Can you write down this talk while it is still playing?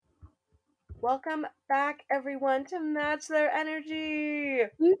Welcome back, everyone, to Match Their Energy.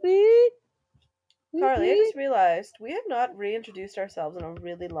 Woot woot. Woot Carly, I woot. just realized we have not reintroduced ourselves in a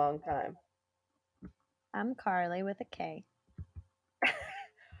really long time. I'm Carly with a K.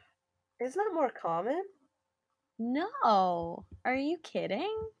 Isn't that more common? No. Are you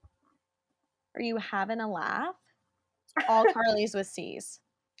kidding? Are you having a laugh? All Carly's with C's.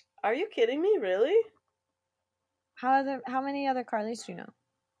 Are you kidding me? Really? How many other Carly's do you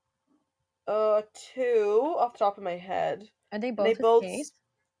know? Two off the top of my head, Are they and they both with both K's?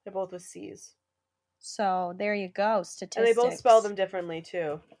 they're both with C's, So there you go. and they both spell Statistics. them differently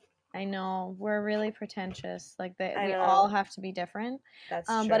too. I know we're really pretentious. Like that, I we know all have to be different. that's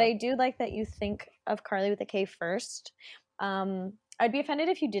But true. I do like that you think of Carly with a K first. I'd be offended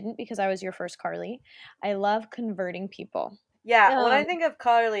if you didn't because I was your first Carly. I love converting people. Yeah, when Um, I think of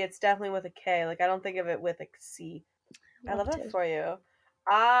Carly, it's definitely with a K. Like I don't think of it with a C. I love Loved that it. for you.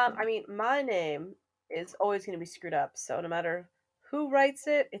 I mean, my name is always going to be screwed up, so no matter who writes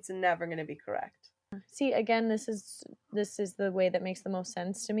it, it's never going to be correct. See, again, this is the way that makes the most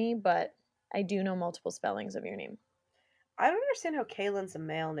sense to me, but I do know multiple spellings of your name. I don't understand how Kaylin's a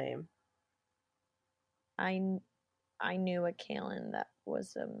male name. I I knew a Kalen that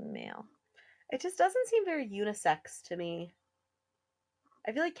was a male. It just doesn't seem very unisex to me.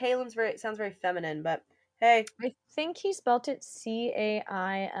 I feel like Kaylin's very sounds very feminine, but hey, I think he spelt it Cailin,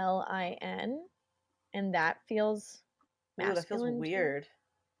 and that feels ooh, that feels masculine to me. weird.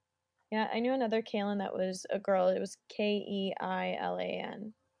 Yeah, I knew another Kaylin that was a girl. It was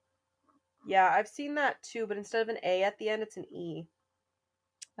Keilan. Yeah, I've seen that too, but instead of an A at the end, it's an E.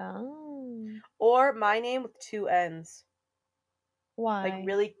 Oh, Or my name with two N's. Like why?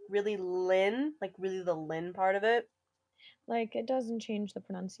 really, really Lynn, like really the Lynn part of it. Like it doesn't change the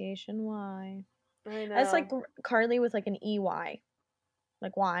pronunciation. Why? I That's like know. Carly with like an EY.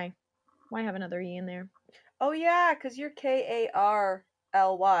 Like why? Why have another E in there? Oh yeah, because you're Karly,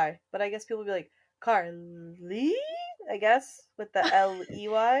 but I guess people would be like Carly. I guess with the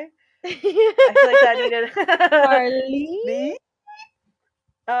Ley. I feel like that needed. Carly. Lee?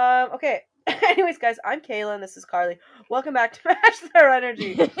 Okay. Anyways, guys, I'm Kayla and this is Carly. Welcome back to Match Their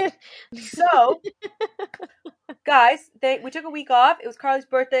Energy. So, guys, we took a week off. It was Carly's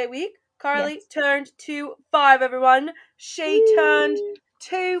birthday week. Carly Yes. turned 2-5, everyone. She turned Woo.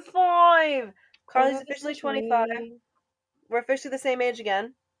 2-5. Quarter Carly's of a officially 25. century. We're officially the same age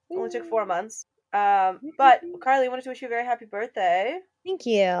again. Only took Woo. 4 months. But Carly wanted to wish you a very happy birthday. Thank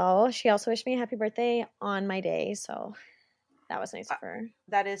you. She also wished me a happy birthday on my day, so that was nice Uh, of her.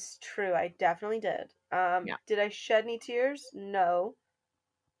 that is true. I definitely did. Yeah. Did I shed any tears? No,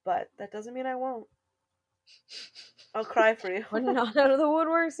 but that doesn't mean I won't. I'll cry for you. We're not out of the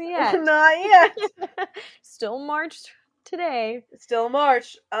woodworks yet. Not yet. Still March today. Still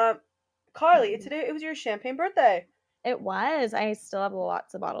March. Carly, today it was your champagne birthday. It was. I still have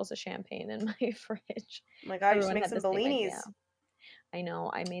lots of bottles of champagne in my fridge. Oh my god, you should Everyone make had the some same idea. bellinis. I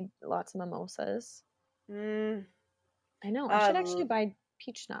know. I made lots of mimosas. Mm, I know. I should actually uh, buy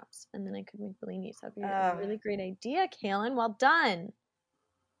peach schnapps and then I could make bellinis. That'd be a uh, really great idea, Kaylin. Well done.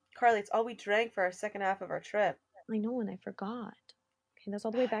 Carly, it's all we drank for our second half of our trip. I know, and I forgot. Okay, that's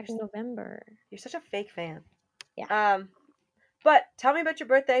all the way back You're, in November. you're such a fake fan. Yeah. Um, But tell me about your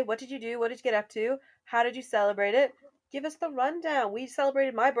birthday. What did you do? What did you get up to? How did you celebrate it? Give us the rundown. We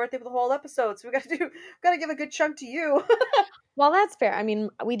celebrated my birthday with a whole episode, so we gotta give a good chunk to you. Well, that's fair. I mean,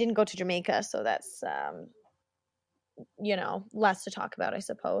 we didn't go to Jamaica, so that's less to talk about, I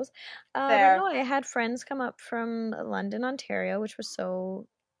suppose. But no, Fair. I had friends come up from London, Ontario, which was so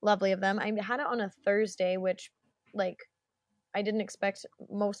lovely of them. I had it on a Thursday, which, like, I didn't expect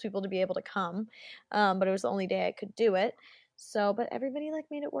most people to be able to come, but it was the only day I could do it. So, but everybody like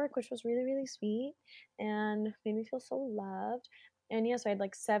made it work, which was really, really sweet and made me feel so loved. And yes, I had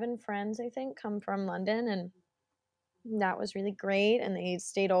like 7 friends, I think, come from London, and that was really great. And they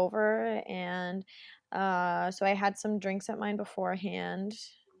stayed over, and so I had some drinks at mine beforehand,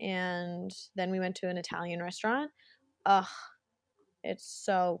 and then we went to an Italian restaurant. Ugh, it's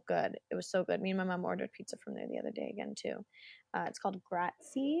so good. It was so good. Me and my mom ordered pizza from there the other day again too. It's called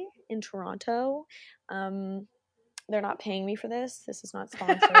Grazie in Toronto. Um, they're not paying me for this. This is not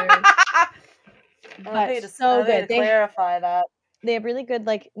sponsored, I love how but you just I so love how you good. to clarify that. They have really good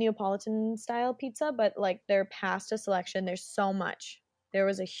like Neapolitan style pizza, but like their pasta selection, there's so much. There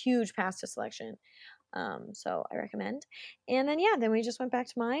was a huge pasta selection. So I recommend. And then yeah, then we just went back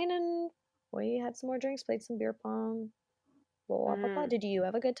to mine and we had some more drinks, played some beer pong, blah, blah, blah. Mm, Did you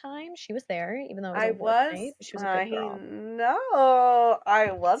have a good time? She was there, even though it was I a work was. night. She was a good I girl. know.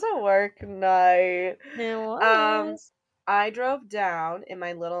 I was a work night. It Um, was. I drove down in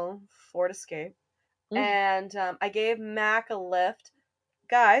my little Ford Escape, Mm. and I gave Mac a lift.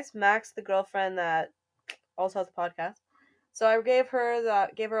 Guys, Mac's the girlfriend that also has a podcast. So I gave her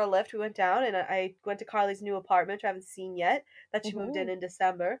a lift. We went down, and I went to Carly's new apartment, which I haven't seen yet. That she moved Mhm. in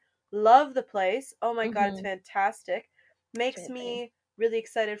December. Love the place. Oh my god, it's Mhm. fantastic. It's Makes really pretty. me really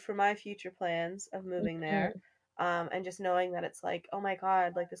excited for my future plans of moving there. Mhm. And just knowing that it's like, oh my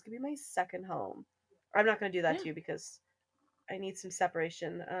god, like this could be my second home. I'm not gonna do that to you because I need some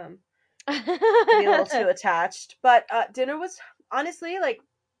separation. To be a little too attached. But dinner was honestly like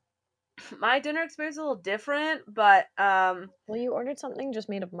my dinner experience was a little different, but Well, you ordered something just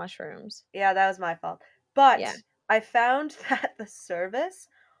made of mushrooms. yeah, that was my fault. But Yeah. I found that the service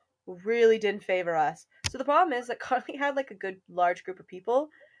really didn't favor us. So the problem is that Carly had like a good large group of people,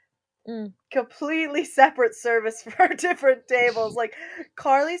 Mm. completely separate service for different tables. Like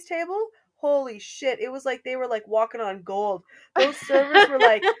Carly's table, holy shit, it was like they were like walking on gold. Those servers were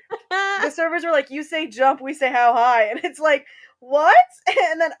like the servers were like, you say jump, we say how high. And it's like, what?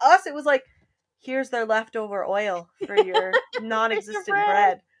 And then us, it was like, here's their leftover oil for your non For your existent bread.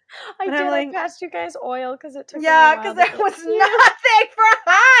 bread. I And I'm did. I like, passed you guys oil because it took them a yeah, while because to there get was you. nothing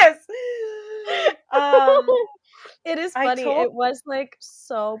for us. Um, It is I funny. told, It was like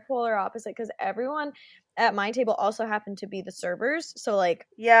so polar opposite because everyone at my table also happened to be the servers. So like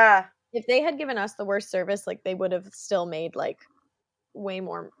yeah, if they had given us the worst service, like they would have still made like way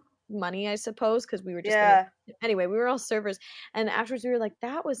more money, I suppose, because we were just gonna yeah. anyway, we were all servers. And afterwards we were like,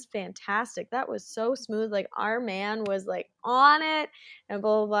 that was fantastic. That was so smooth. Like our man was like on it and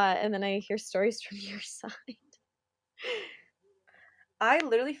blah blah blah. And then I hear stories from your side. I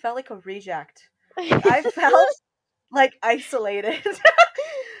literally felt like a reject. Like I felt like isolated.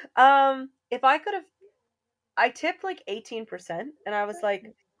 If I could have, I tipped like 18%, and I was like,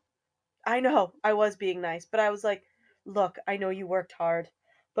 I know I was being nice, but I was like, look, I know you worked hard,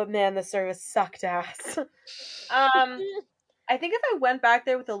 but man, the service sucked ass. I think if I went back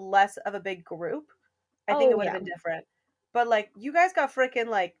there with a less of a big group, I think Oh it would have yeah. been different. But like you guys got freaking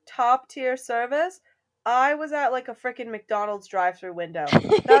like top tier service. I was at like a freaking McDonald's drive-through window.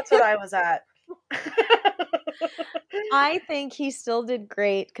 That's what I was at. I think he still did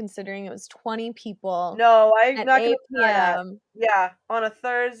great considering it was 20 people No, I'm at not gonna 8 deny that. p.m. Yeah, on a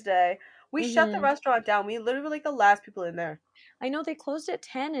Thursday. We shut the Hmm. restaurant down. We literally were like the last people in there. I know they closed at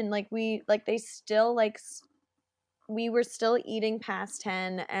 10 and like we like they still like we were still eating past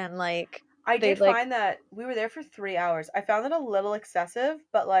 10 and like I they did like find that we were there for 3 hours. I found it a little excessive,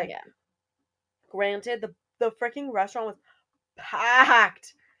 but like yeah. granted the freaking restaurant was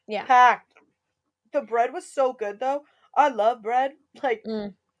packed. Yeah. Packed. The bread was so good though. I love bread. Like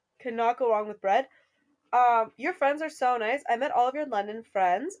Mm. cannot go wrong with bread. Your friends are so nice. I met all of your London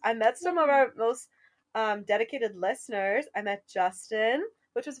friends. I met some of Yeah. our most dedicated listeners. I met Justin,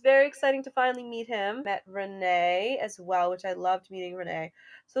 which was very exciting to finally meet him. Met Renee as well, which I loved meeting Renee.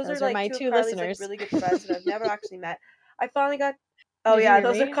 So those are Those are like my two of two Carly's like listeners. really good friends that I've never actually met. I finally got. Oh Did you yeah, hear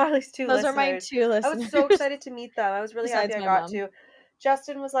those are me? Carly's two Those are my listeners. two I was so listeners excited to meet them. I was really happy besides I my got mom. to.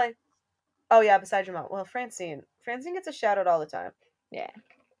 Justin was like, "Oh yeah, besides your mom." Well, Francine. Francine gets a shout out all the time. Yeah.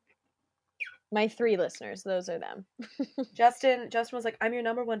 My three listeners, those are them. Justin was like, "I'm your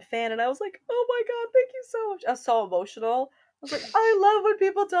number one fan," and I was like, "Oh my god, thank you so much." I was so emotional. I was like, "I love when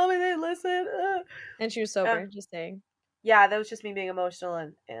people tell me they listen." And she was Uh, sober, just saying. yeah, that was just me being emotional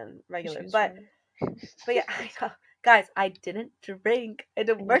and She regular. was But drunk. but yeah, I know. Guys, I didn't drink. I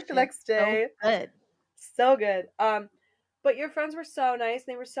did And you work the should. next So day. good. So good. But your friends were so nice.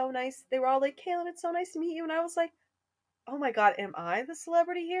 They were so nice. They were all like, "Kaylin, it's so nice to meet you," and I was like, "Oh my god, am I the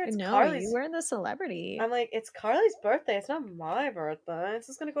celebrity here? It's No, you Carly's." were the celebrity. I'm like, "It's Carly's birthday. It's not my birthday. It's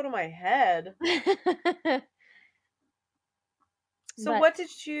just gonna go to my head." So But what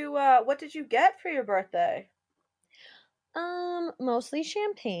did you get for your birthday? mostly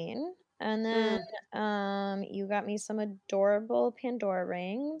champagne. And then Mm, you got me some adorable Pandora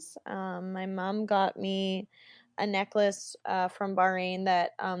rings. My mom got me a necklace from Bahrain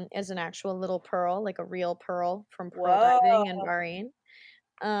that is an actual little pearl, like a real pearl from pearl diving in whoa. Bahrain.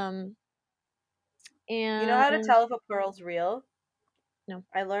 Um You know how to and tell if a pearl's real? no.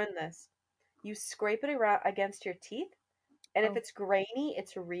 I learned this. You scrape it around against your teeth, and if Oh. it's grainy,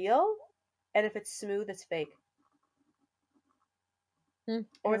 it's real, and if it's smooth, it's fake. I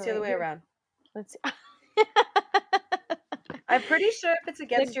Or have it's it the other right way here. around. Let's see. I'm pretty sure if it's The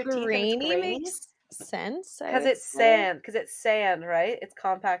against your teeth and it's grainy grainy, makes sense, I because would it's say. sand, right? It's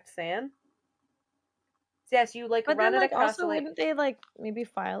compact sand. So yes, you like But run then, it like, across the also, like wouldn't they like maybe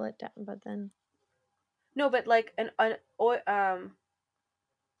file it down? But then no, but like an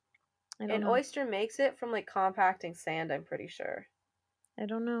I don't An know. oyster makes it from like compacting sand, I'm pretty sure. I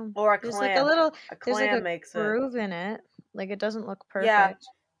don't know. Or a There's like a clam. little, A there's like clam a makes it. groove in it. Like it doesn't look Yeah, perfect.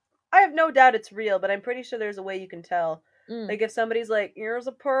 I have no doubt it's real, but I'm pretty sure there's a way you can tell. Mm. Like if somebody's like, "Here's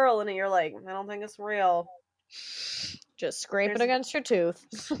a pearl," and you're like, "I don't think it's real." Just scrape it There's against your tooth.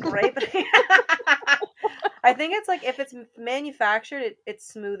 scrape. I think it's like if it's manufactured, it's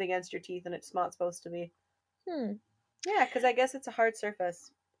smooth against your teeth, and it's not supposed to be. Hmm. Yeah, because I guess it's a hard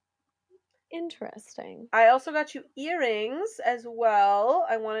surface. Interesting. I also got you earrings as well.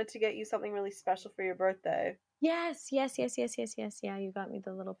 I wanted to get you something really special for your birthday. Yes, yes, yes, yes, yes, yes. Yeah, you got me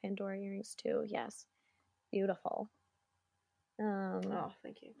the little Pandora earrings too. Yes. Beautiful. Um, Oh,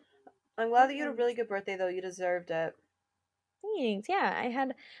 thank you. I'm glad what that you had a really else? good birthday, though. You deserved it. Thanks. Yeah, I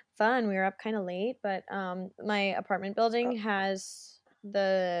had fun. We were up kind of late, but my apartment building Oh, has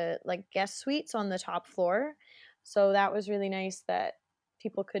the like guest suites on the top floor. So that was really nice that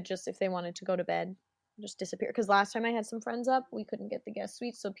people could just if they wanted to go to bed, just disappear. Because last time I had some friends up, we couldn't get the guest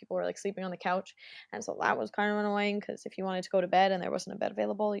suites, so people were like sleeping on the couch. And so that was kind of annoying because if you wanted to go to bed and there wasn't a bed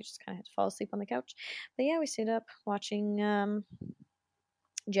available, you just kind of had to fall asleep on the couch. But yeah, we stayed up watching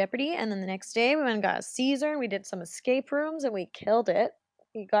Jeopardy, and then the next day we went and got a Caesar, and we did some escape rooms, and we killed it.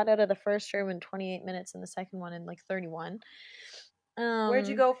 We got out of the first room in 28 minutes, and the second one in like 31. where'd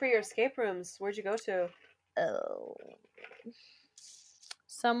you Um, go for your escape rooms? Where'd you go to? oh,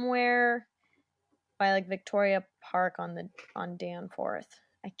 somewhere by like Victoria Park on Danforth.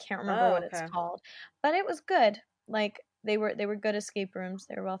 I can't remember Oh, what it's okay. called, but it was good. Like they were good escape rooms.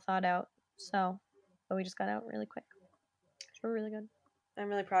 They were well thought out. So, but we just got out really quick. So we're really good. I'm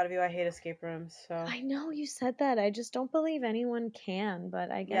really proud of you. I hate escape rooms, so I know you said that. I just don't believe anyone can,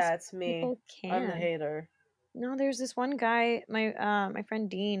 but I guess yeah, it's me. people I'm the can. hater. No, there's this one guy, my friend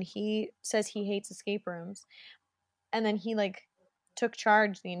Dean, he says he hates escape rooms. And then he like took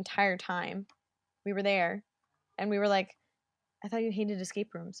charge the entire time we were there. And we were like, I thought you hated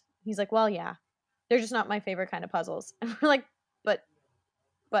escape rooms. He's like, well, yeah. They're just not my favorite kind of puzzles. And we're like, but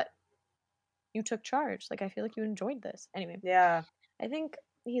but you took charge. Like I feel like you enjoyed this. Anyway, Yeah. I think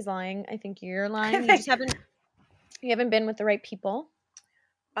he's lying. I think you're I lying. think You haven't been with the right people.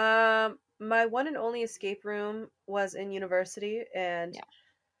 my one and only escape room was in university, and Yeah.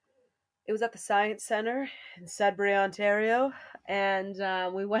 it was at the Science Center in Sudbury, Ontario, and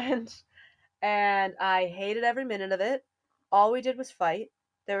we went, and I hated every minute of it. All we did was fight.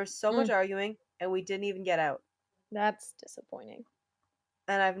 There was so much Mm, arguing, and we didn't even get out. that's disappointing.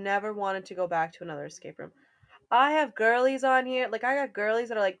 And I've never wanted to go back to another escape room. I have girlies on here. Like, I got girlies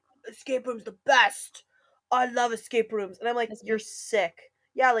that are like, escape rooms the best. I love escape rooms. And I'm like, That's you're me. sick.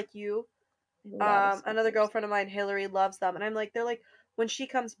 Yeah, like you. I love escape Another rooms. girlfriend of mine, Hillary, loves them. And I'm like, they're like, when she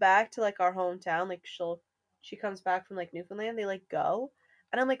comes back to like our hometown, like she comes back from like Newfoundland, they like go.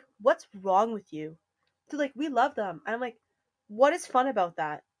 And I'm like, what's wrong with you? They're like, we love them. And I'm like, what is fun about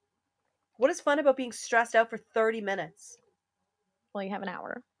that? What is fun about being stressed out for 30 minutes? Well, you have an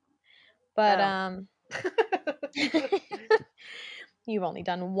hour. But Oh. you've only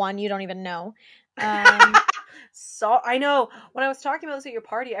done one. You don't even know. Um, So I know when I was talking about this at your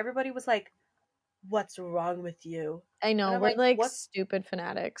party, everybody was like, "What's wrong with you?" I And know I'm we're like, like "What?" stupid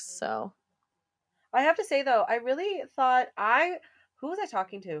fanatics. So I have to say though, I really thought who was I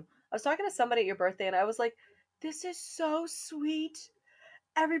talking to? I was talking to somebody at your birthday, and I was like, "This is so sweet.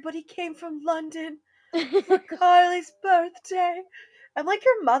 Everybody came from London for Carly's birthday." I'm like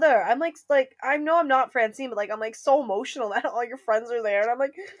your mother. I'm like I know I'm not Francine, but like I'm like so emotional that all your friends are there, and I'm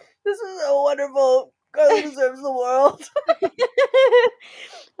like, "This is so wonderful. Carly deserves the world."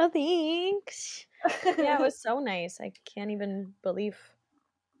 oh, thanks. Yeah, it was so nice. I can't even believe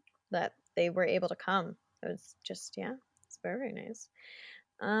that they were able to come. It was just yeah, it's very nice.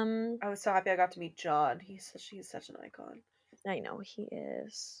 Um, I was so happy I got to meet John. He's such an icon. I know he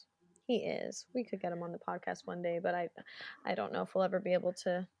is. He is. We could get him on the podcast one day, but I don't know if we'll ever be able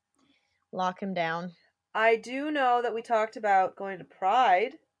to lock him down. I do know that we talked about going to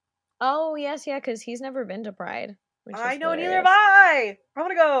Pride. Oh yes, yeah, because he's never been to Pride, which I is know neither have hilarious. I. I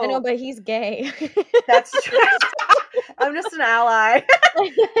want to I know, go. but he's gay. That's true. I'm just an ally.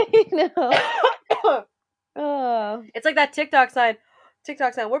 I know. Oh, It's like that TikTok sign.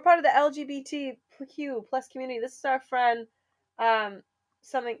 TikTok sign. We're part of the LGBTQ plus community. This is our friend. Um,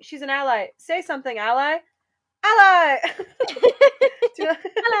 something. She's an ally. Say something, ally. Ally. Do you-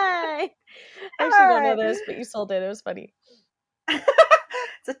 hello. I actually don't know ally. this, but you sold it. It was funny.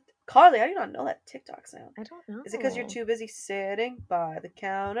 It's a Carly. How do you not know that TikTok sound? I don't Is it because you're know. too busy sitting by the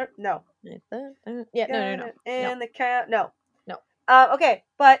counter? No. Yeah, no, no, Got no, it no, in the count. No. no. Okay,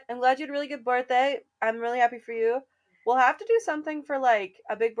 but I'm glad you had a really good birthday. I'm really happy for you. We'll have to do something for like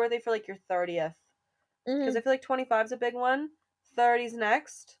a big birthday for like your 30th. Because Mm-hmm. I feel like 25 is a big one. 30's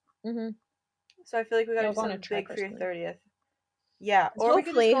next. Mm-hmm. So I feel like we gotta Yeah, do we'll go on a something trip big or for your something. 30th. Yeah. 'Cause Or we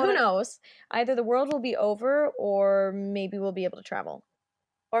could just hopefully, go on who it. knows? Either the world will be over, or maybe we'll be able to travel.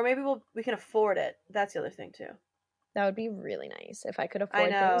 Or maybe we can afford it. That's the other thing too. That would be really nice if I could I afford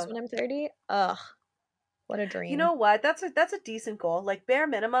things know. when I'm 30. Ugh, what a You dream. know what? That's a decent goal. Like bare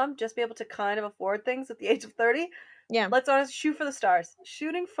minimum, just be able to kind of afford things at the age of 30. Yeah, Let's honestly shoot for the stars.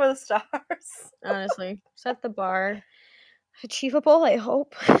 Shooting for the stars. honestly, set the bar achievable, I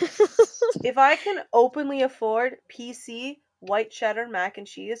hope. If I can openly afford PC white cheddar mac and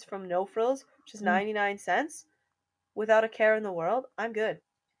cheese from No Frills, which is Mm. 99 cents, without a care in the world, I'm good.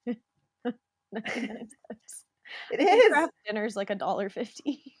 99 cents. It I think is. craft dinner's like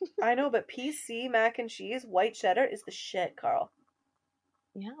 $1.50. I know, but PC mac and cheese white cheddar is the shit, Carl.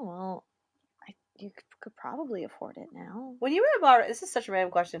 Yeah, well, you could probably afford it now. When you were in Bahrain, this is such a random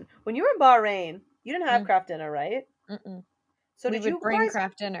question. When you were in Bahrain, you didn't have Mm, craft dinner, right? mm-mm. So We did would you bring guys?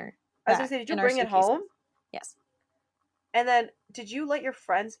 craft dinner I was gonna back say, did you in our bring it suitcases. home? Yes. And then did you let your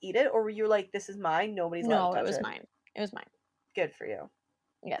friends eat it, or were you like, "This is mine. Nobody's allowed to No, it touch was it"? mine. It was mine. Good for you.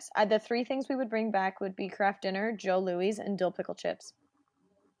 Yes. The three things we would bring back would be craft dinner, Joe Louis, and dill pickle chips.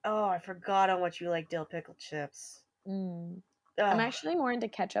 Oh, I forgot how much you like dill pickle chips. Mm. I'm Ugh. actually more into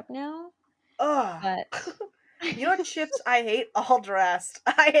ketchup now, Ugh. but You know what chips I hate? All dressed.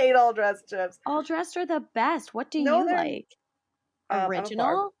 I hate all dressed chips. all dressed are the best. What do No, you they're. like? I'm a barb.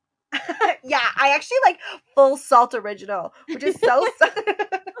 Original? Yeah, I actually like full salt original, which is so.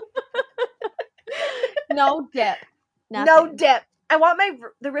 No dip. No Nothing. dip. I want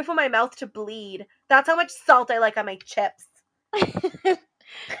the roof of my mouth to bleed. That's how much salt I like on my chips.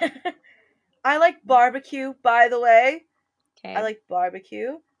 I like barbecue, by the way. I Okay. like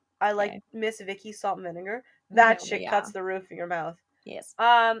barbecue. I like Okay. Miss Vicky salt and vinegar. Okay. That Okay. shit Yeah. cuts the roof of your mouth. Yes.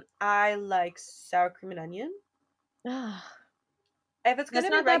 I like sour cream and onion. That's If it's gonna be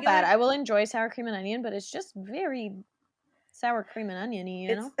not that bad. regular, I will enjoy sour cream and onion, but it's just very sour cream and oniony,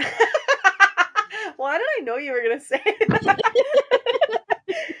 you it's. know? Why did I know you were gonna say that?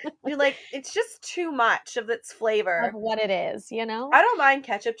 You're like, it's just too much of its Of flavor. what it is, you know? I don't mind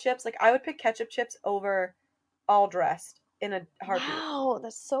ketchup chips. Like, I would pick ketchup chips over all dressed in a heartbeat. Wow,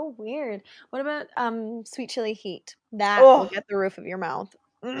 that's so weird. What about sweet chili heat? That will Oh, get the roof of your mouth.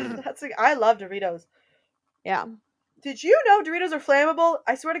 Mm, that's like, I love Doritos. yeah. Did you know Doritos are flammable?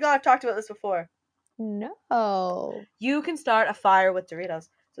 I swear to God, I've talked about this before. No. You can start a fire with Doritos.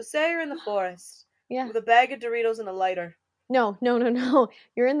 So say you're in the forest Yeah. with a bag of Doritos and a lighter. No, no, no, no.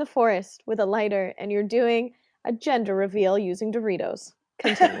 You're in the forest with a lighter and you're doing a gender reveal using Doritos.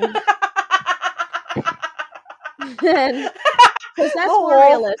 Continue. Then, because The that's more whole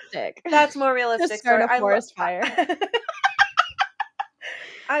realistic. that's more To realistic. start Sorry, a forest fire.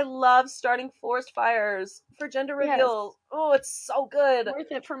 I love starting forest fires for gender Yes. reveals. Oh, it's so good.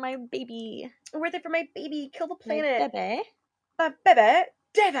 Worth it for my baby. Worth it for my baby. Kill the My planet. bebe. My baby.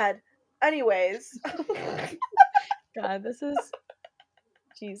 David. Anyways. God, this is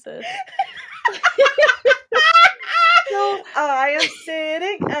Jesus. So, I am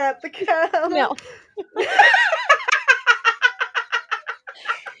sitting at the counter. no.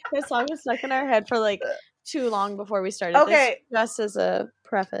 This song was stuck in our head for like too long before we started this, Okay, just as a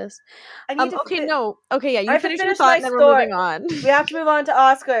preface. I need to Okay, no. Okay, yeah, I you have to finish your finish thought my and then we're story. moving on. We have to move on to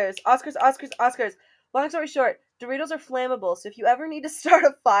Oscars. Oscars, Oscars, Oscars. Long story short, Doritos are flammable, so if you ever need to start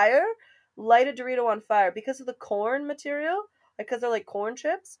a fire, light a Dorito on fire. Because of the corn material, because they're like corn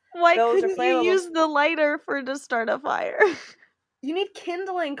chips, Why those are couldn't you flammable. use the lighter for to start a fire? You need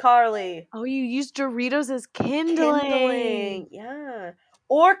kindling, Carly. Oh, you use Doritos as kindling. Kindling, yeah.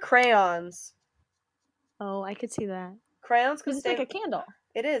 Or crayons. Oh, I could see that. Crayons can Because it's like stay. a candle.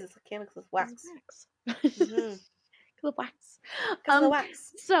 It is. It's a candle with It's wax. wax. Mm-hmm. Because of wax. Because of the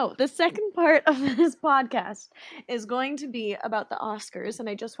wax. So the second part of this podcast is going to be about the Oscars, and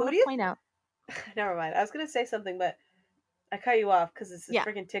I just Who want do to you? point out. Never mind. I was gonna say something, but I cut you off because it's this Yeah.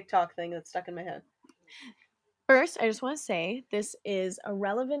 freaking TikTok thing that's stuck in my head. First, I just want to say this is a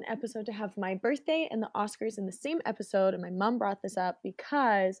relevant episode to have my birthday and the Oscars in the same episode, and my mom brought this up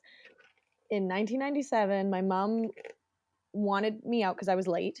because in 1997, my mom wanted me out because I was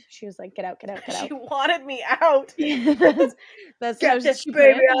late. She was like, "Get out, get out, get She out." wanted me out. That's how Get this she put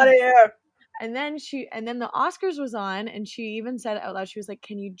baby it. out of here. And then the Oscars was on, and she even said it out loud. She was like,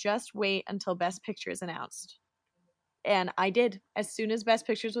 "Can you just wait until Best Picture is announced?" And I did. As soon as Best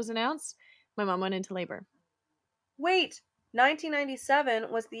Pictures was announced, my mom went into labor. Wait,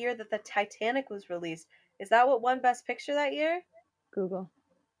 1997 was the year that the Titanic was released. Is that what won Best Picture that year? Google.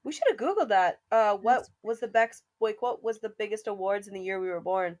 We should have Googled that. What Best- was what was the biggest awards in the year we were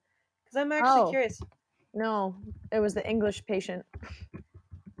born? Because I'm actually Oh, curious. no. It was The English Patient.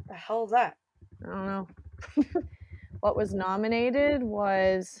 The hell is that? I don't know. What was nominated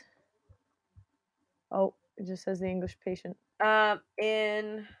was, oh, it just says The English Patient.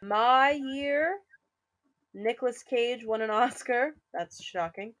 In my year, Nicolas Cage won an Oscar. That's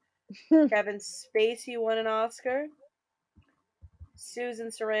shocking. Kevin Spacey won an Oscar. Susan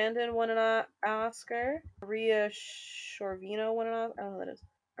Sarandon won an Oscar. Maria Shorvino won an Oscar. I don't know what that is.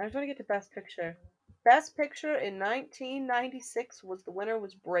 I just want to get to Best Picture. Best Picture in 1996 was the winner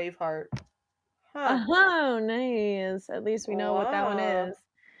was Braveheart. Huh. Oh, nice. At least we know what that one Wow. is.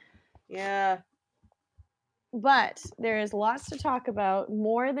 Yeah. But there is lots to talk about,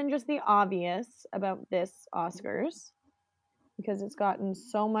 more than just the obvious about this Oscars, because it's gotten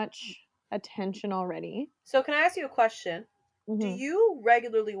so much attention already. So can I ask you a question? Do Mm-hmm. you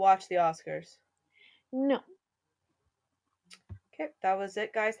regularly watch the Oscars? No. Okay, that was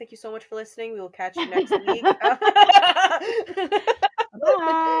it, guys. Thank you so much for listening. We will catch you next week.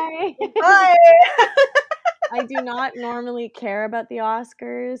 Bye. Bye. I do not normally care about the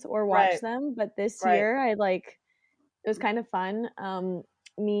Oscars or watch Right, them, but this right. year it was kind of fun. Did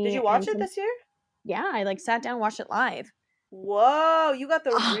you Me watch and it some this year? Yeah, I sat down and watched it live. Whoa, you got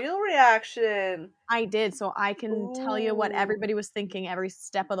the Ah, real reaction. I did, so I can tell you what Ooh. everybody was thinking every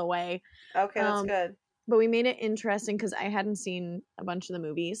step of the way. Okay, that's Um, good. but we made it interesting because I hadn't seen a bunch of the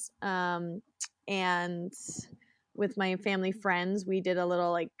movies. And with my family friends, we did a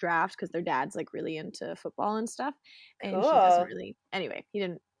little draft because their dad's really into football and stuff, and he doesn't Cool. really. Anyway, he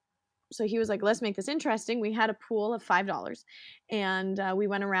didn't. So he was like, "Let's make this interesting." We had a pool of $5, and we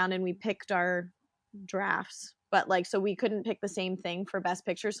went around and we picked our drafts. But so we couldn't pick the same thing for Best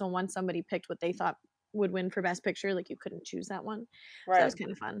Picture. So once somebody picked what they thought would win for Best Picture, you couldn't choose that one. So that Right. was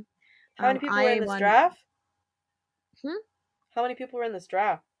kind of fun. How many people were I in this won. draft? Hmm? How many people were in this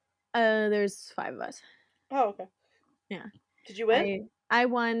draft? There's five of us. Oh, okay. Yeah. Did you win? I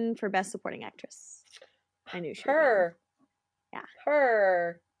won for Best Supporting Actress. I knew she would win. Her. Yeah.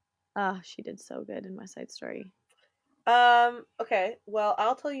 Her. Oh, she did so good in West Side Story. Okay. Well,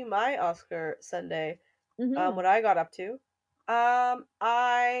 I'll tell you my Oscar Sunday. Mm-hmm. What I got up to.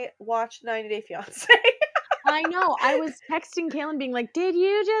 I watched 90 Day Fiance. I know. I was texting Kaylin being like, "Did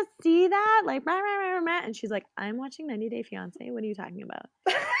you just see that?" Rah, rah, rah, rah, rah. And she's like, "I'm watching 90 Day Fiance. What are you talking about?"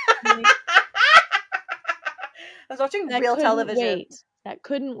 I'm like, I was watching that real couldn't television. wait. That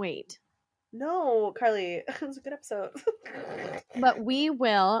couldn't wait. No, Carly, it was a good episode. But we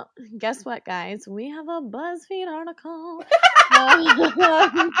will. Guess what, guys? We have a BuzzFeed article.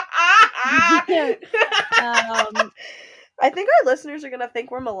 um, I think our listeners are gonna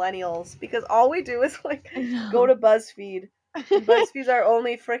think we're millennials because all we do is I go know. to BuzzFeed, and BuzzFeed's our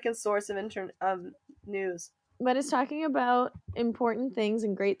only freaking source of news. But it's talking about important things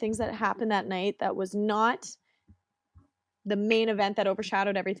and great things that happened that night that was not the main event that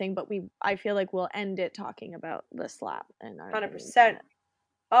overshadowed everything, but I feel like we'll end it talking about the slap and our opinions on 100%.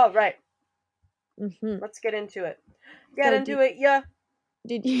 All right, it. Hmm. let's get into it. Get So into it, yeah.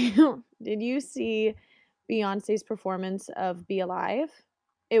 did you did you see Beyonce's performance of Be Alive?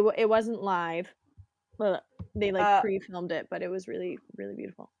 It wasn't live. Well, they Uh, pre-filmed it, but it was really really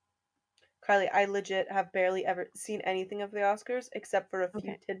beautiful. Carly, I legit have barely ever seen anything of the Oscars except for a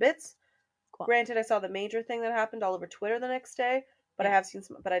few Okay, tidbits. cool. Granted, I saw the major thing that happened all over Twitter the next day, but I Yeah. have seen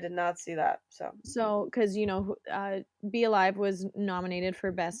some, but I did not see that. So, So, because Be Alive was nominated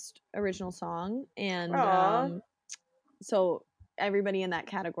for Best Original Song, and aw, so everybody in that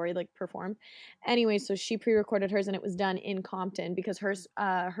category performed. Anyway, so she pre-recorded hers, and it was done in Compton because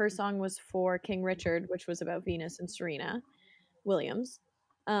her song was for King Richard, which was about Venus and Serena Williams.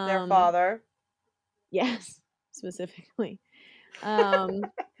 their Um, father. yes, specifically. Um,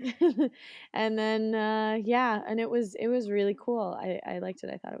 and then yeah, and it was really cool. I liked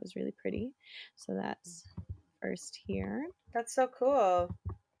it. I thought it was really pretty. So that's first here. That's so cool.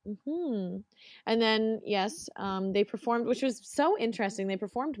 And then yes, they performed, which was so interesting. They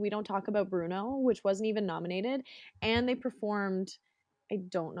performed "We Don't Talk About Bruno," which wasn't even nominated, and they performed, I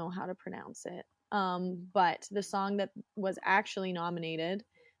don't know how to pronounce it, but the song that was actually nominated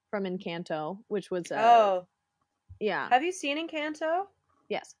from Encanto, which was Oh, yeah, have you seen Encanto?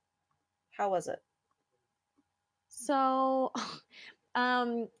 yes. How was it? So,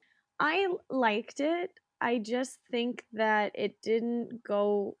 um, I liked it. I just think that it didn't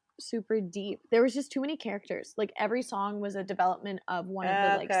go super deep. There was just too many characters. Every song was a development of one of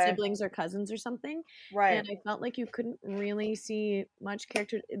the Okay, siblings or cousins or something, and right. I felt like you couldn't really see much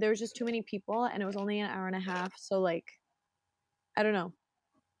character. There was just too many people, and it was only an hour and a half. So I don't know.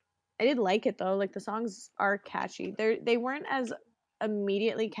 I did like it though. Like the songs are catchy. They weren't as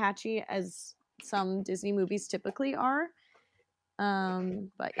immediately catchy as some Disney movies typically are.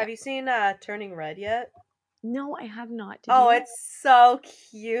 But yeah. Have you seen Turning Red yet? No, I have not. Did Oh, you? it's so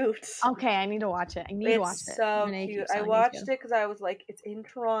cute. Okay, I need to watch it. I need to watch It's it. so Renee cute. keeps I telling me watched to. it because I was like, it's in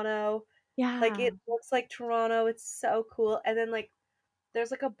Toronto. Like Yeah. it looks like Toronto. It's so cool. And then like there's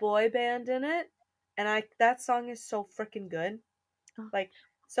like a boy band in it, and I that song is so freaking good. Oh, Like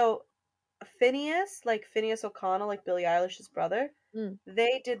so Phineas, like Phineas O'Connell, like Billie Eilish's brother, mm.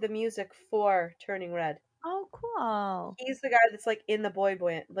 they did the music for Turning Red. Oh, cool. He's the guy that's like in the boy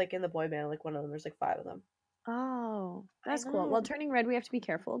band, like in the boy band, like one of them. There's like five of them. Oh, I that's cool. Well, know. turning red, we have to be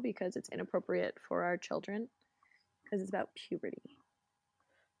careful because it's inappropriate for our children because it's about puberty.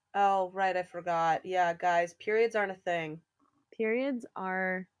 Oh, right, I forgot. Yeah, guys, periods aren't a thing. Periods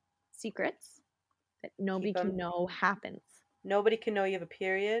are secrets that nobody Keep can them. know happens. Nobody can know you have a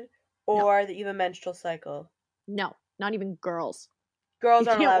period No, or that you have a menstrual cycle. no, not even girls. Girls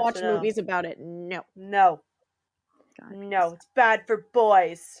You aren't can't allowed to watch know. movies about it. No. No, God, people no, stop. it's bad for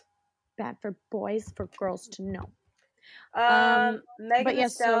boys. Bad for boys, for girls to know. But Megan the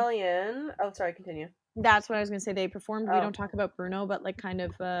yes, so Stallion. Oh, sorry, continue. that's what I was gonna say. They performed We Oh, Don't Talk About Bruno, but like kind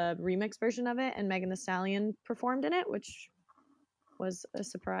of a remix version of it, and Megan the Stallion performed in it, which was a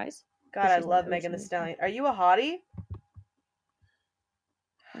surprise God, because I she's not love Megan the originally from. Stallion. Are you a hottie?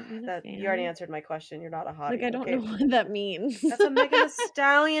 Does that mean a That you already fan? answered my question. You're not a Like hottie. I don't know Okay, what that means. that's a Megan the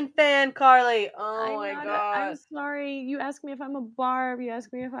Stallion fan, Carly. Oh I'm my not. I'm god. sorry. You ask me if I'm a barb. You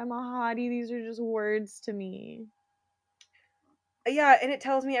ask me if I'm a hottie. These are just words to me. Yeah, and it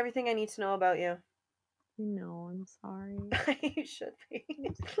tells me everything I need to know about you. No, I'm sorry. You should be.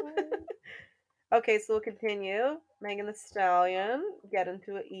 I'm sorry. Okay, so we'll continue. Megan the Stallion. Get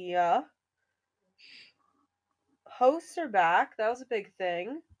into it. Yeah. Hosts are back. That was a big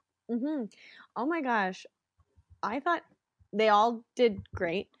thing. Mm-hmm. Oh my gosh. I thought they all did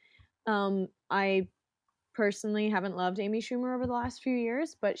great. I personally haven't loved Amy Schumer over the last few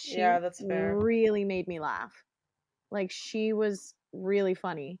years, but she Yeah, that's fair. really made me laugh. Like she was really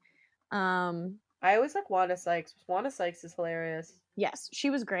funny. Um, I always like Wanda Sykes. Wanda Sykes is hilarious. yes, she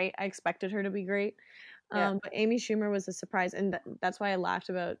was great. I expected her to be great. Yeah. But Amy Schumer was a surprise, and that's why I laughed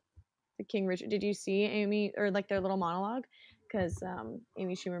about the King Richard. Did you see Amy or like their little monologue? Because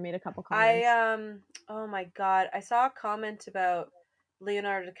Amy Schumer made a couple I comments. oh my god, I saw a comment about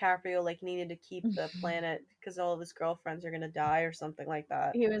Leonardo DiCaprio like needed to keep the planet because all of his girlfriends are gonna die or something like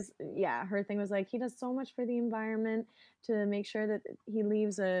that. He was, yeah, her thing was like he does so much for the environment to make sure that he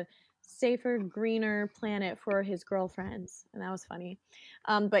leaves a safer, greener planet for his girlfriends, and that was funny.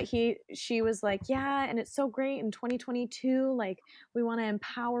 But she was like, yeah, and it's so great in 2022. Like we want to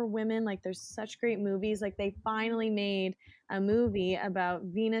empower women. Like there's such great movies. Like they finally made a movie about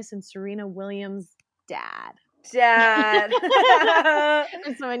Venus and Serena Williams' dad. Dad.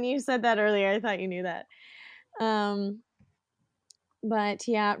 So when you said that earlier, I thought you knew that. Um, but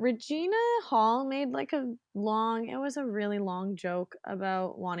yeah, Regina Hall made like it was a really long joke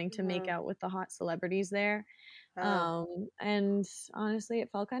about wanting to make Mhm. out with the hot celebrities there. Oh. And honestly, it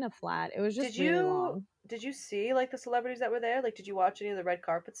felt kind of flat. It was just Did really you long. did you see like the celebrities that were there? Like did you watch any of the red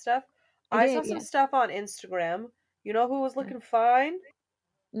carpet stuff? I I saw did, some yes. stuff on Instagram. You know who was Yeah. looking fine?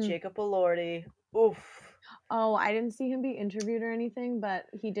 Mm. Jacob Elordi. Oof. Oh, I didn't see him be interviewed or anything, but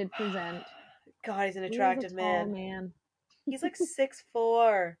he did present. God, he's an He is a attractive tall man. man. He's like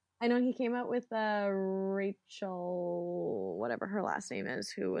 6'4". I know he came out with Rachel, whatever her last name is,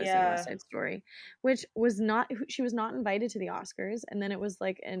 who was in West Yeah. Side Story, which was not she was not invited to the Oscars, and then it was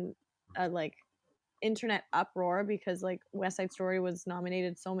like a like internet uproar because like West Side Story was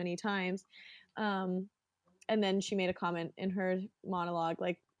nominated so many times, um, and then she made a comment in her monologue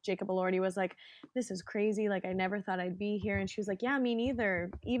like. Jacob Elordi was like, "This is crazy. Like, I never thought I'd be here." And she was like, "Yeah, me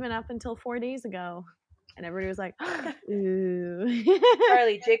neither. Even up until 4 days ago." And everybody was like, "Ooh."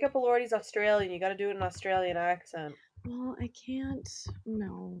 Carly, Jacob Elordi's Australian. You got to do it in an Australian accent. Well, I can't.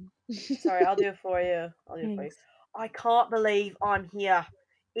 No. Sorry, I'll do it for you. I'll do it for you. Thanks. I can't believe I'm here.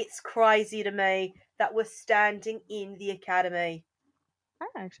 It's crazy to me that we're standing in the academy. That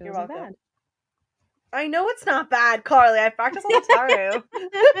actually You're wasn't welcome. bad. I know it's not bad, Carly. I practice all the time.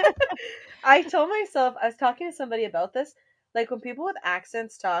 I told myself, I was talking to somebody about this. Like, when people with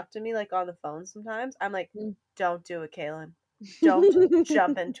accents talk to me, like on the phone sometimes, I'm like, don't do it, Kaylin. Don't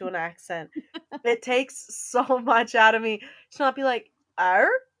jump into an accent. It takes so much out of me to not be like, "Er?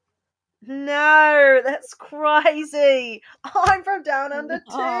 No, that's crazy. I'm from down under too.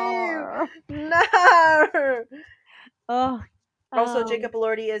 Oh. No." Oh. Also, Um. Jacob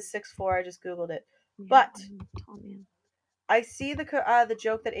Elordi is 6'4". I just googled it. Yeah. But Tall man. I see the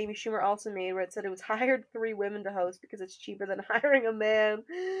joke that Amy Schumer also made where it said it was hired 3 women to host because it's cheaper than hiring a man.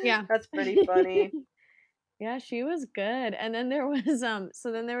 Yeah. That's pretty funny. Yeah, she was good. And then there was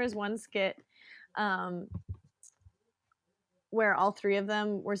so then there was one skit um where all three of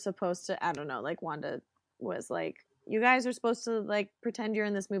them were supposed to, I don't know, like Wanda was like, you guys are supposed to like pretend you're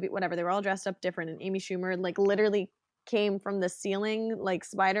in this movie, whatever. They were all dressed up different, and Amy Schumer like literally came from the ceiling like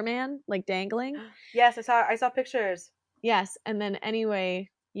Spider-Man, like dangling. Yes, I saw pictures. Yes, and then anyway,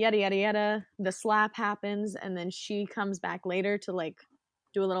 yada yada yada, the slap happens, and then she comes back later to like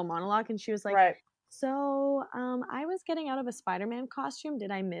do a little monologue, and she was like, Right. so I was getting out of a Spider-Man costume.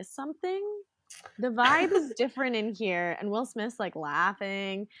 Did I miss something? The vibe is different in here. And Will Smith's like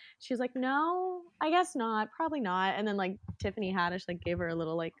laughing. She's like, no, I guess not. Probably not. And then like Tiffany Haddish like gave her a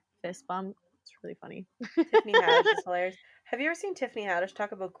little like fist bump. It's really funny. Tiffany Haddish is hilarious. Have you ever seen Tiffany Haddish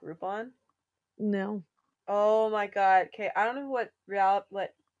talk about Groupon? No. Oh my god. Okay, I don't know what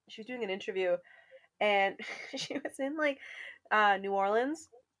she was doing an interview and she was in like New Orleans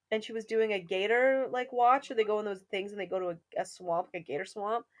and she was doing a gator like watch where they go in those things and they go to a swamp, like a gator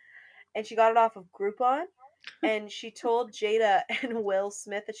swamp, and she got it off of Groupon and she told Jada and Will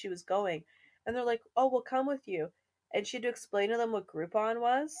Smith that she was going. And they're like, "Oh, we'll come with you." And she had to explain to them what Groupon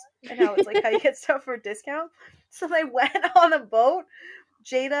was and how it's like how you get stuff for a discount. So they went on a boat,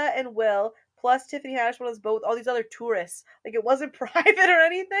 Jada and Will, plus Tiffany Haddish was both all these other tourists. Like it wasn't private or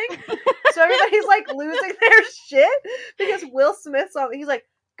anything. So everybody's like losing their shit because Will Smith's on. He's like,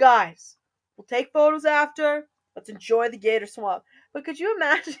 guys, we'll take photos after. Let's enjoy the Gator Swamp. But could you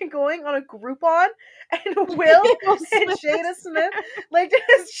imagine going on a Groupon and Will Will and Smith. Jada Smith like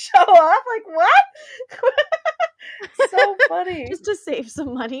just show up? Like what? So funny. Just to save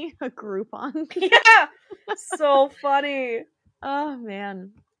some money, a Groupon. Yeah, so funny. Oh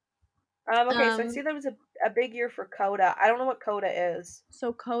man. Okay, so I see there was a big year for Coda. I don't know what Coda is.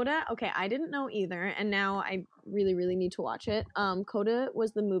 So Coda, okay, I didn't know either, and now I really, really need to watch it. Coda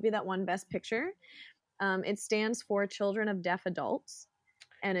was the movie that won Best Picture. It stands for Children of Deaf Adults,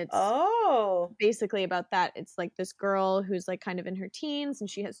 and it's Oh, basically about that. It's like this girl who's like kind of in her teens, and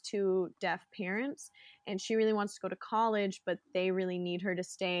she has two deaf parents, and she really wants to go to college, but they really need her to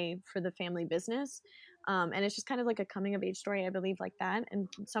stay for the family business. And it's just kind of like a coming of age story, I believe, like that. And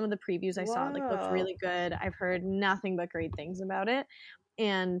some of the previews I saw like looked wow. really good. I've heard nothing but great things about it,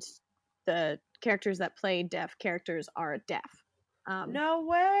 and the characters that play deaf characters are deaf. No Which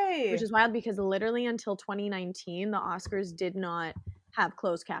way. is wild because literally until 2019, the Oscars did not have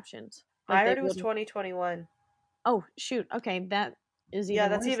closed captions. Like I they heard it was would. 2021. Oh shoot. Okay, that is Yeah,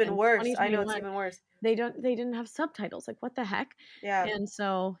 even that's worse. even Then worse. I know it's 2021, even worse. they didn't have subtitles. Like what the heck? Yeah, And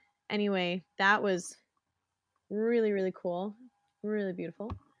so anyway, that was really really cool, really beautiful.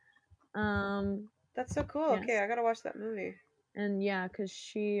 Um, that's so cool. Okay, yes, I gotta watch that movie. and yeah, because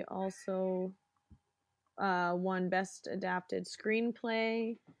she also won Best Adapted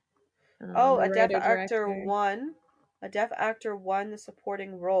Screenplay. Oh, The a deaf writer actor director. won. A deaf actor won the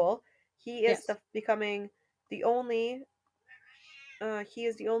supporting role. He is Yes. becoming the only. He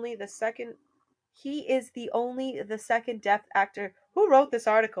is the only the second. He is the second deaf actor who wrote this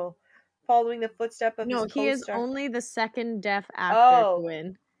article, following the footstep of his No, he is co-star. only the second deaf actor to Oh,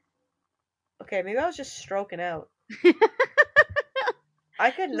 win. okay. Maybe I was just stroking out. I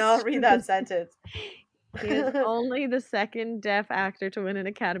could Just not read that sentence. He is only the second deaf actor to win an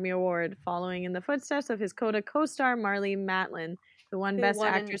Academy Award, following in the footsteps of his Coda co-star Marlee Matlin, who won Who Best won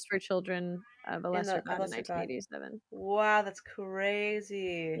in Actress for Children of a in Lesser the God in Lesser God? 1987. Wow, that's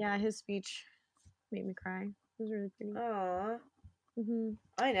crazy. Yeah, his speech made me cry. It was really pretty. Aw, Hmm.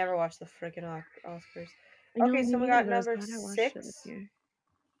 I never watched the freaking Oscars. I know, Okay, me so we neither, got but I was number glad I watched it this 6, year.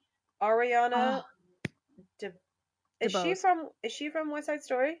 Ariana. Oh, De- DeBose. Is she from West Side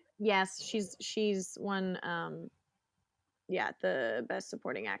Story? Yes, she's won yeah, the Best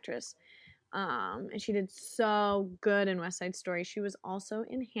Supporting Actress. And she did so good in West Side Story. She was also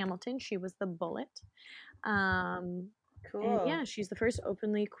in Hamilton. She was the Bullet. Um, and Cool. yeah, she's the first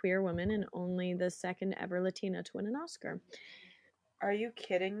openly queer woman and only the second ever Latina to win an Oscar. Are you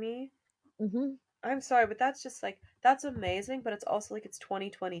kidding me? Hmm. I'm sorry, but that's just like that's amazing, but it's also like it's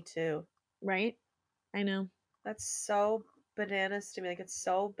 2022. Right? I know. That's so bananas to me. Like it's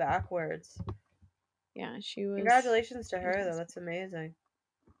so backwards. Yeah, she was Congratulations to her though. fantastic. That's amazing.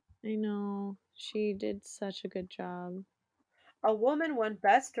 I know. She did such a good job. A woman won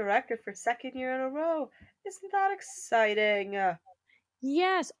Best Director for second year in a row. Isn't that exciting?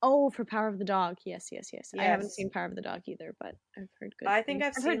 Yes. Oh, for Power of the Dog. Yes, yes, yes. I haven't Yes. seen Power of the Dog either, but I've heard good I think things. I've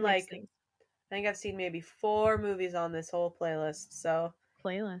I've seen heard mixed like things. I think I've seen maybe 4 movies on this whole playlist. So,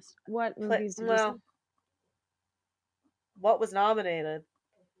 Playlist. What movies did you see? well, what was nominated.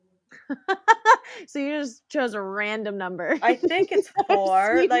 So you just chose a random number. I think it's I've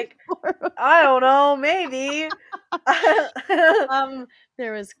 4. seen Like, 4. I don't know, maybe.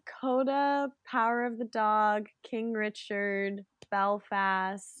 There was Coda, Power of the Dog, King Richard,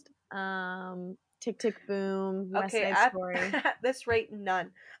 Belfast, Tick Tick Boom, West Okay, Side Story. at this rate, none.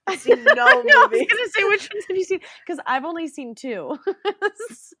 I've I seen no was movies. gonna say, which ones have you seen? Because I've only seen 2.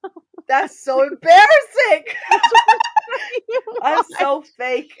 So, That's so embarrassing. which one have you I'm watched? so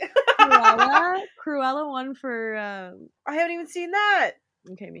fake. Cruella won for. I haven't even seen that.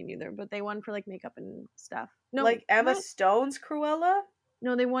 Okay, me neither. But they won for like makeup and stuff. No, Like Emma what? Stone's Cruella?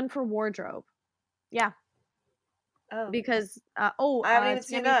 No, they won for wardrobe. Yeah, Oh. because I haven't even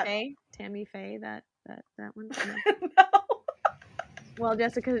seen that. Tammy Faye, that one. No. No. Well,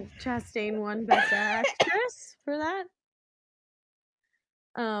 Jessica Chastain won Best Actress for that.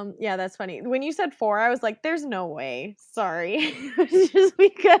 Yeah, that's funny. When you said 4, I was like, "There's no way." Sorry, just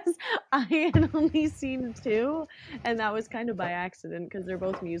because I had only seen 2, and that was kind of by accident because they're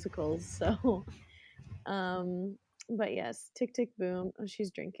both musicals. So, um, but yes, Tick Tick Boom. Oh,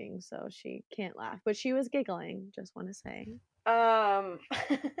 she's drinking, so she can't laugh, but she was giggling. Just want to say. Um,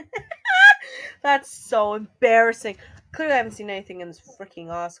 that's so embarrassing. Clearly, I haven't seen anything in this freaking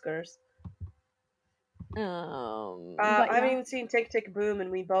Oscars. But I haven't yeah, even seen Tick Tick Boom,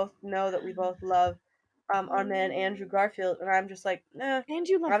 and we both know that we both love our man Andrew Garfield, and I'm just like, nah. and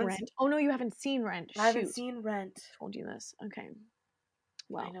you I love haven't. Rent. Oh no, you haven't seen Rent. I haven't Shoot, seen Rent. told you this. Okay, I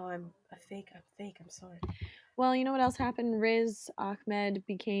well. know I'm a fake. I'm fake. I'm sorry. Well, you know what else happened? Riz Ahmed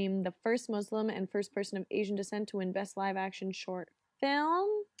became the first Muslim and first person of Asian descent to win Best Live Action Short Film.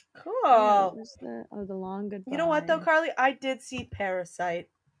 Yeah, it Cool. was the Long You know what though, Goodbye. Carly? I did see Parasite.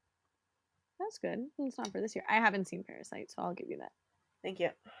 That's good. It's not for this year. I haven't seen Parasite, so I'll give you that. Thank you.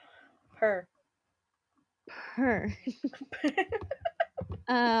 Her. Her.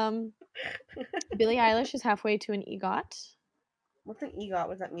 um, Billie Eilish is halfway to an EGOT. What's an EGOT?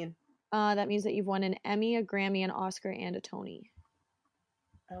 What does that mean? That means that you've won an Emmy, a Grammy, an Oscar, and a Tony.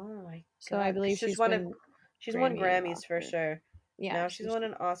 Oh my So I god. believe She's she's won a won she's won Grammy and Grammys for Oscar. sure. Yeah, Now she's she's won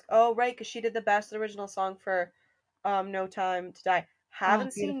an Oscar. Oh right, because she did the best original song for No Time to Die. oh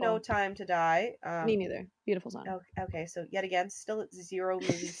Haven't seen No beautiful. Time to Die. Me neither. Beautiful song. Okay, so yet again, still 0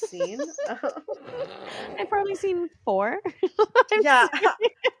 movies seen. I've probably seen 4. I'm Yeah, sorry.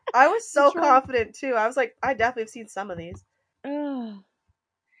 I was so Which one? confident too. I was like, I definitely have seen some of these. Ugh.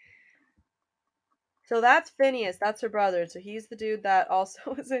 So that's Phineas. That's her brother. So he's the dude that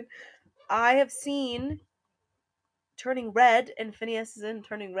also is in. I have seen Turning Red, and Phineas is in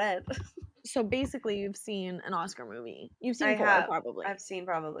Turning Red. So basically, you've seen an Oscar movie. You've I seen 4, have. probably, I've seen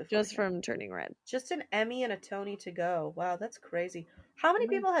probably 4, just yeah. from Turning Red. Just an Emmy and a Tony to go. Wow, that's crazy. How many Mhm.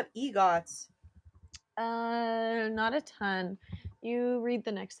 people have EGOTs? Not a ton. You read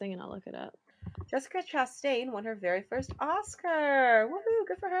the next thing and I'll look it up. Jessica Chastain won her very first Oscar. Woohoo,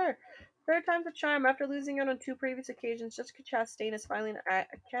 good for her. Third time's a charm. After losing out on 2 previous occasions, Jessica Chastain is finally an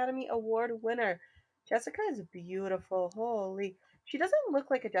Academy Award winner. Jessica is beautiful. Holy. She doesn't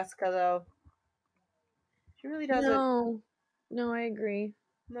look like a Jessica, though. She really doesn't. No, no, I agree.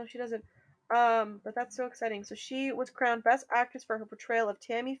 No, she doesn't. But that's so exciting. So she was crowned Best Actress for her portrayal of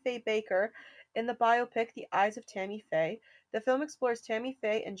Tammy Faye Baker in the biopic The Eyes of Tammy Faye. The film explores Tammy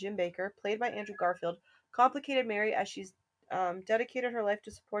Faye and Jim Baker, played by Andrew Garfield, complicated marriage as she's dedicated her life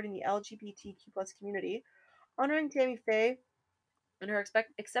to supporting the LGBTQ plus community. Honoring Tammy Faye in her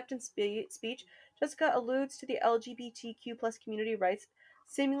acceptance speech, Jessica alludes to the LGBTQ plus community rights,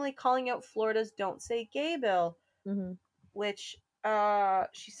 seemingly calling out Florida's Don't Say Gay bill, Hmm. which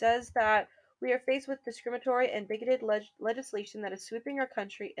she says that we are faced with discriminatory and bigoted legislation that is sweeping our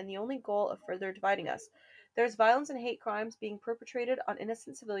country and the only goal of further dividing us. There's violence and hate crimes being perpetrated on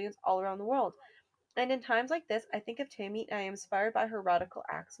innocent civilians all around the world. And in times like this, I think of Tammy and I am inspired by her radical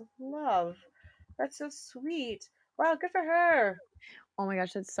acts of love. That's so sweet. Wow, good for her. Oh my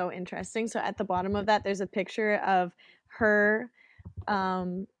gosh, that's so interesting. So at the bottom of that, there's a picture of her,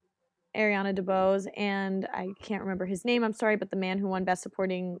 um, Ariana DeBose, and I can't remember his name. I'm sorry, but the man who won Best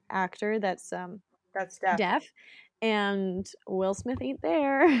Supporting Actor, that's That's Steph. deaf, and Will Smith ain't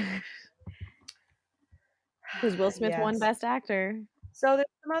there because Will Smith won Yes. Best Actor. So there's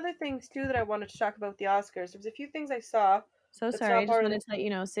some other things too that I wanted to talk about with the Oscars. There's a few things I saw So that's sorry. not I just part of wanted the to let you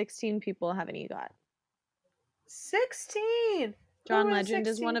know 16 people have an EGOT. 16. Who John were the Legend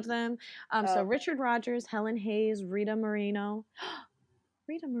is one 16? of them. So Oh, Richard Rogers, Helen Hayes, Rita Moreno.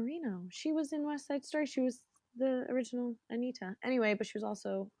 Rita Moreno. She was in West Side Story. She was the original Anita. Anyway, but she was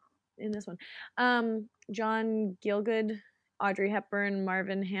also in this one. John Gielgud. Audrey Hepburn,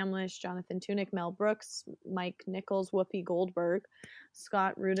 Marvin Hamlish, Jonathan Tunick, Mel Brooks, Mike Nichols, Whoopi Goldberg,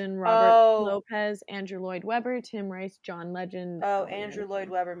 Scott Rudin, Robert Oh, Lopez, Andrew Lloyd Webber, Tim Rice, John Legend, oh, Ellie Andrew Lloyd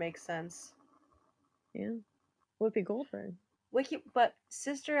Madison. Webber makes sense. Yeah, Whoopi Goldberg. But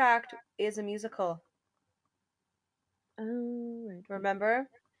Sister Act is a musical. Oh, right. Remember?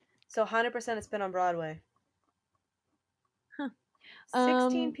 So 100% it's been on Broadway. Huh.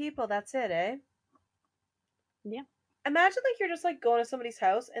 16 people, that's it, eh? Yeah. Imagine like you're just like going to somebody's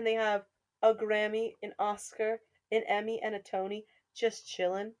house and they have a Grammy, an Oscar, an Emmy, and a Tony just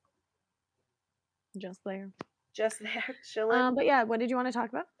chilling. Just there. Just there, chilling. But yeah, what did you want to talk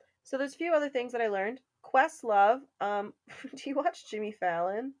about? So there's a few other things that I learned. Questlove, do you watch Jimmy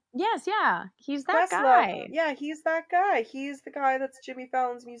Fallon? Yes, yeah, he's that Questlove, guy. yeah, he's that guy. He's the guy that's Jimmy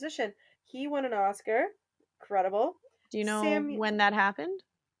Fallon's musician. He won an Oscar. Incredible. Do you know Sam, when that happened?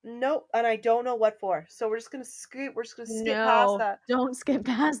 nope, and I don't know what for. So we're just gonna skip past No, that. don't skip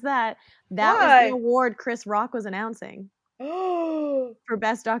past that. That was the Why? award Chris Rock was announcing Oh, for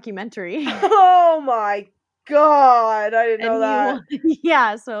best documentary. oh my god, I didn't And know he that. won.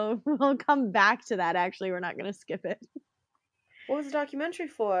 Yeah, so we'll come back to that. Actually, we're not going to skip it. What was the documentary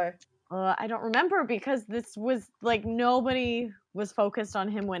for? I don't remember because this was like nobody was focused on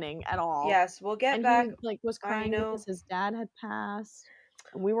him winning at all. Yes, we'll get And back. he like was I crying know. because his dad had passed.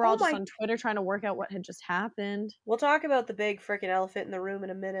 And we were all Oh just my. on Twitter trying to work out what had just happened. We'll talk about the big freaking elephant in the room in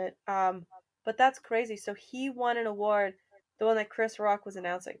a minute. But that's crazy. So he won an award, the one that Chris Rock was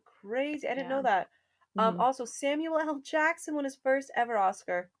announcing. Crazy. I didn't know Yeah. that. Hmm. Also Samuel L. Jackson won his first ever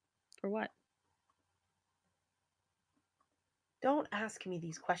Oscar. For what? Don't ask me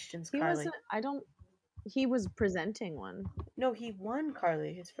these questions, He Carly. wasn't, I don't, he was presenting one. No, he won,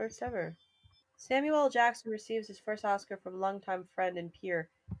 Carly, his first ever. Samuel L. Jackson receives his first Oscar from longtime friend and peer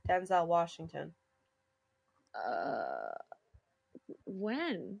Denzel Washington. Uh,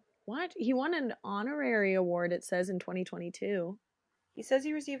 when? What? He won an honorary award, it says, in 2022. He says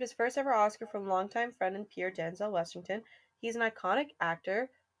he received his first ever Oscar from longtime friend and peer Denzel Washington. He's an iconic actor.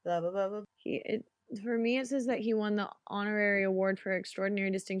 Blah blah blah blah. For me, it says that he won the honorary award for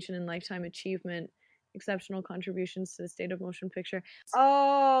extraordinary distinction and lifetime achievement, exceptional contributions to the state of motion picture.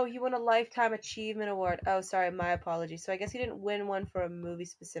 Oh, he won a Lifetime Achievement Award. Oh, sorry, my apologies. So I guess he didn't win one for a movie Yeah,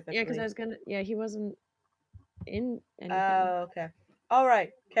 because I specifically. was gonna. Yeah, he wasn't in anything. Oh, okay. All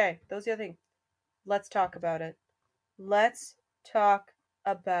right. Okay, those are the other thing. Let's talk about it. Let's talk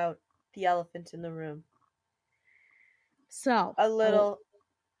about the elephant in the room. So, A little,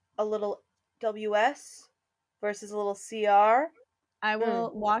 a little WS versus a little CR. I Mm,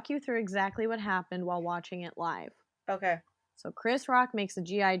 will walk you through exactly what happened while watching it live. okay. So, Chris Rock makes a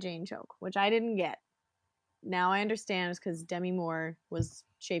G.I. Jane joke, which I didn't get. Now I understand it's because Demi Moore was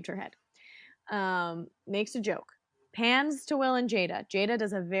shaved her head. Makes a joke. Pans to Will and Jada. Jada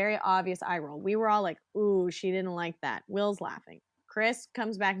does a very obvious eye roll. We were all like, ooh, she didn't like that. Will's laughing. Chris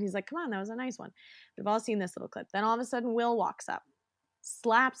comes back and he's like, come on, that was a nice one. We've all seen this little clip. Then all of a sudden, Will walks up,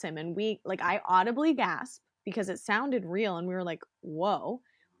 slaps him, and I audibly gasped because it sounded real and we were like, whoa.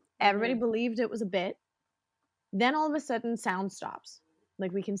 Everybody Mm-hmm. believed it was a bit. Then all of a sudden, sound stops.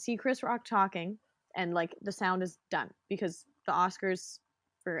 Like we can see Chris Rock talking, and like the sound is done because the Oscars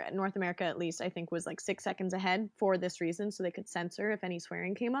for North America at least I think was like 6 seconds ahead for this reason, so they could censor if any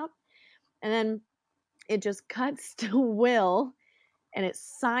swearing came up. And then it just cuts to Will, and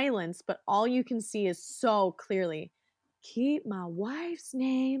it's silence, but all you can see is so clearly, "Keep my wife's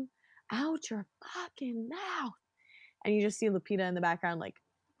name out your fucking mouth," and you just see Lupita in the background like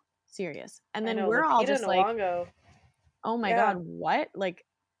serious. And I then know we're all Lupita just like, Nyong'o. oh my Yeah. god, what? Like,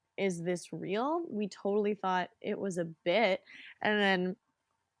 is this real? We totally thought it was a bit. And then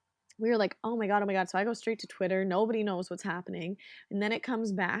we were like, oh my god, oh my god. So I go straight to Twitter. Nobody knows what's happening. And then it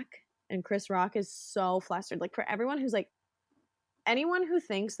comes back, and Chris Rock is so flustered. Like, for everyone who's like, anyone who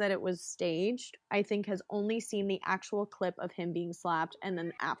thinks that it was staged, I think has only seen the actual clip of him being slapped and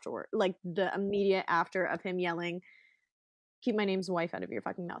then afterward, like the immediate after of him yelling, keep my name's wife out of your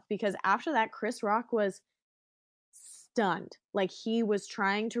fucking mouth. Because after that, Chris Rock was stunned. Like he was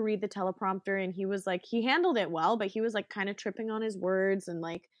trying to read the teleprompter and he was like he handled it well, but he was like kind of tripping on his words and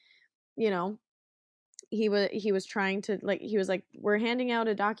like, you know, he was trying to like he was like we're handing out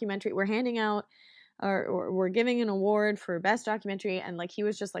a documentary, we're handing out or we're giving an award for best documentary and like he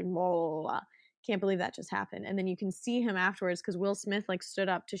was just like whoa, can't believe that just happened. And then you can see him afterwards because Will Smith like stood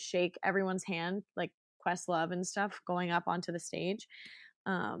up to shake everyone's hand, like Questlove and stuff going up onto the stage.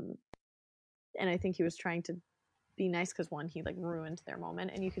 um and I think he was trying to be nice because one, he like ruined their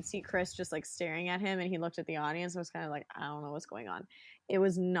moment, and you could see Chris just like staring at him, and he looked at the audience and was kind of like, I don't know what's going on. It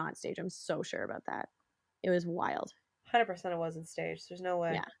was not staged. I'm so sure about that. It was wild. 100% it wasn't staged. There's no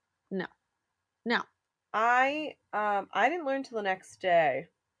way. Yeah. No. No. I didn't learn till the next day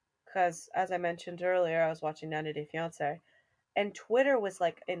because, as I mentioned earlier, I was watching 90 Day Fiance, and Twitter was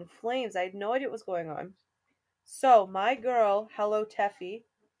like in flames. I had no idea what was going on. So my girl, Hello Teffy,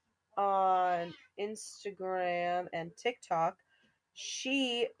 on Instagram and TikTok,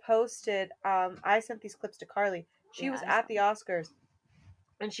 she posted. I sent these clips to Carly. She Yeah, was I at saw. the Oscars,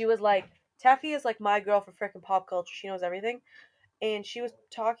 and she was like, "Teffy is like my girl for freaking pop culture. She knows everything." And she was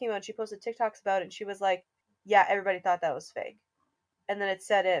talking about. She posted TikToks about it, and she was like, "Yeah, everybody thought that was fake." And then it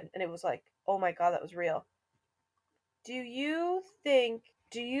set in, and it was like, "Oh my god, that was real." Do you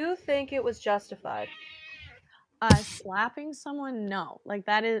think it was justified? Slapping someone, no. Like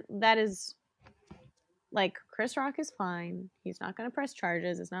that is like Chris Rock is fine. He's not gonna press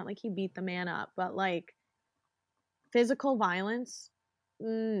charges. It's not like he beat the man up, but like physical violence,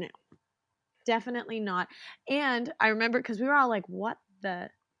 no, definitely not. And I remember because we were all like, what the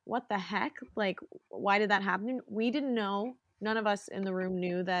heck? Like, why did that happen? We didn't know. None of us in the room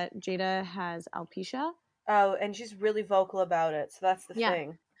knew that Jada has alopecia. Oh, and she's really vocal about it, so that's the Yeah.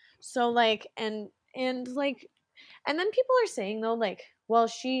 thing. So like and like and then people are saying though like well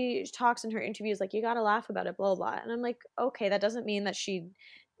she talks in her interviews like you gotta laugh about it blah blah and I'm like okay that doesn't mean that she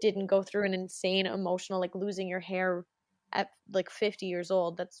didn't go through an insane emotional like losing your hair at like 50 years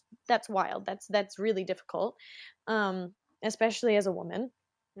old. That's wild. That's really difficult, um especially as a woman.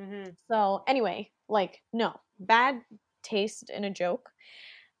 Hmm. So anyway, like no bad taste in a joke.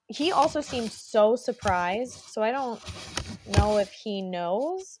 He also seemed so surprised, so I don't know if he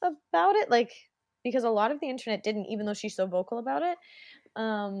knows about it, like because a lot of the internet didn't, even though she's so vocal about it.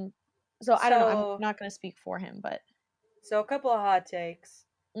 Um, so I don't know. I'm So, not going to speak for him, but so a couple of hot takes.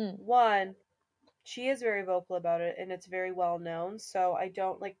 mm. One, she is very vocal about it, and it's very well known. So I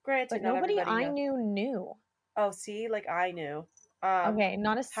don't like. But Granted, not nobody everybody I knows. knew. Oh, see, like I knew. Um, Okay,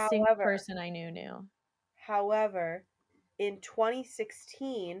 not a single however, person I knew. however, in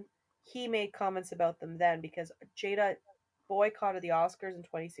 2016, he made comments about them then because Jada boycotted the Oscars in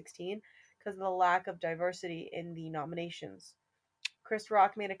 2016 because of the lack of diversity in the nominations. Chris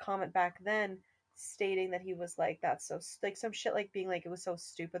Rock made a comment back then stating that he was like, that's so, like some shit like being like, it was so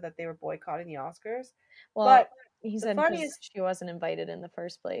stupid that they were boycotting the Oscars. Well, But he the said because funniest, she wasn't invited in the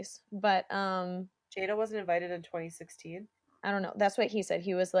first place. But Jada wasn't invited in 2016. I don't know. That's what he said.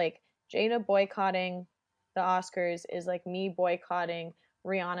 He was like, Jada boycotting the Oscars is like me boycotting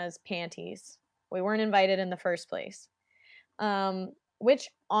Rihanna's panties. We weren't invited in the first place. Which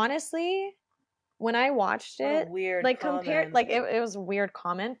honestly, when I watched What a it, weird like compared, comment. like it was a weird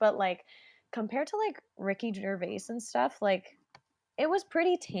comment, but like compared to like Ricky Gervais and stuff, like it was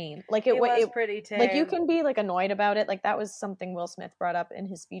pretty tame. Like It was it pretty like you tame. can be like annoyed about it. Like that was something Will Smith brought up in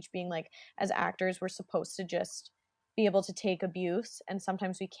his speech, being like, as actors, we're supposed to just be able to take abuse, and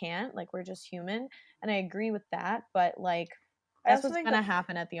sometimes we can't. Like we're just human, and I agree with that. But like I that's also what's think gonna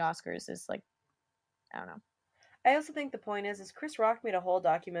happen at the Oscars. Is like I don't know. I also think the point is Chris Rock made a whole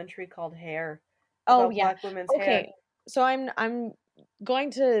documentary called Hair Oh about yeah. black women's hair. Okay. So I'm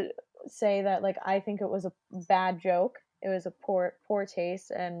going to say that like I think it was a bad joke. It was a poor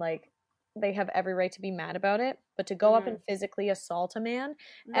taste and like they have every right to be mad about it, but to go up and Hmm. physically assault a man,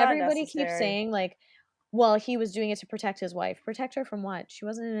 Not everybody keeps necessary. saying like well, he was doing it to protect his wife. Protect her from what? She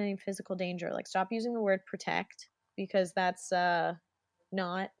wasn't in any physical danger. Like stop using the word protect because that's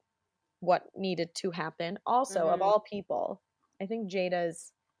not what needed to happen. Also, of Hmm. all people, I think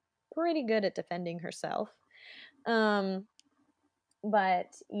Jada's pretty good at defending herself. Um,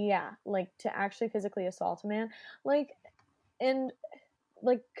 but yeah, like to actually physically assault a man, like and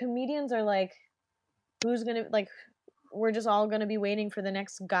like comedians are like, who's gonna like we're just all gonna be waiting for the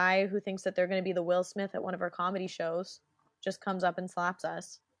next guy who thinks that they're gonna be the Will Smith at one of our comedy shows, just comes up and slaps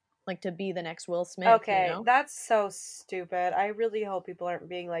us, like to be the next Will Smith, you Okay, know? that's so stupid. I really hope people aren't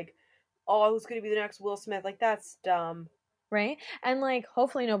being like, "Oh, who's gonna be the next Will Smith?" Like that's dumb. Right? And like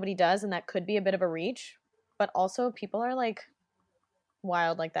hopefully nobody does, and that could be a bit of a reach, but also people are like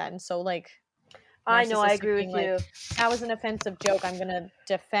wild like that and so like I know, I narcissistic agree being with like you. that was an offensive joke, I'm gonna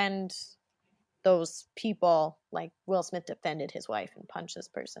defend those people like Will Smith defended his wife and punched this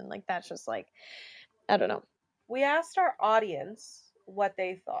person. Like that's just like I don't know. We asked our audience what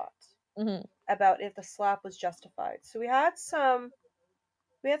they thought Hmm. about if the slap was justified. So we had some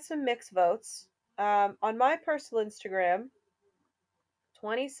mixed votes. On my personal Instagram,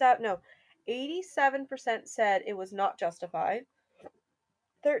 27 no, 87% said it was not justified.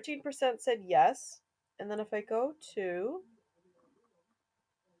 13% said yes. And then if I go to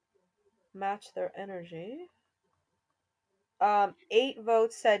match their energy, 8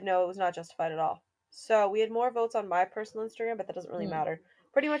 votes said no, it was not justified at all. So we had more votes on my personal Instagram, but that doesn't really Hmm. matter.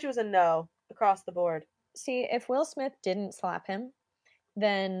 Pretty much it was a no across the board. See, if Will Smith didn't slap him,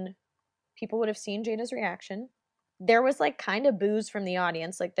 then people would have seen Jada's reaction. There was like kind of boos from the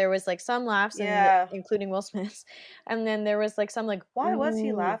audience. Like there was like some laughs and Yeah. including Will Smith's. And then there was like some like Why was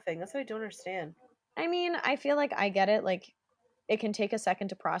he ooh. laughing? That's what I don't understand. I mean, I feel like I get it. Like it can take a second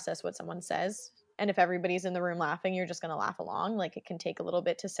to process what someone says. And if everybody's in the room laughing, you're just going to laugh along. Like it can take a little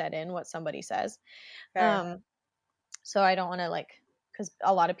bit to set in what somebody says. Fair. Um so I don't want to like cuz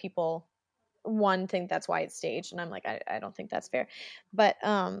a lot of people one think that's why it's staged and I'm like I don't think that's fair. But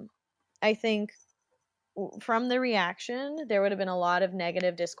I think from the reaction, there would have been a lot of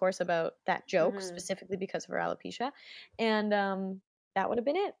negative discourse about that joke, Hmm. specifically because of her alopecia. And that would have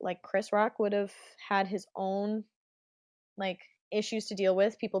been it. Like, Chris Rock would have had his own, like, issues to deal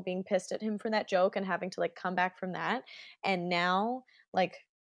with, people being pissed at him for that joke and having to, like, come back from that. And now, like,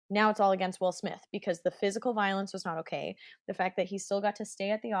 now it's all against Will Smith because the physical violence was not okay. The fact that he still got to stay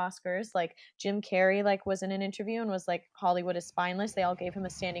at the Oscars, like Jim Carrey, like was in an interview and was like, Hollywood is spineless. They all gave him a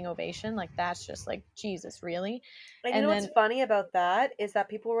standing ovation. Like that's just like Jesus, really. And you know And what's then funny about that is that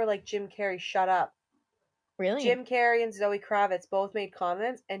people were like, Jim Carrey, shut up. really, Jim Carrey and Zoe Kravitz both made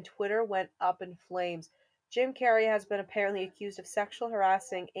comments, and Twitter went up in flames. Jim Carrey has been apparently accused of sexual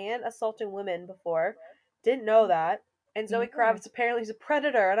harassing and assaulting women before. Didn't know that. And me Zoe neither. Kravitz apparently is a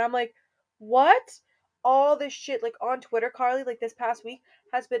predator. And I'm like, what? All this shit, like on Twitter, Carly, like this past week,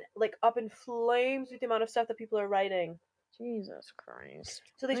 has been like up in flames with the amount of stuff that people are writing. Jesus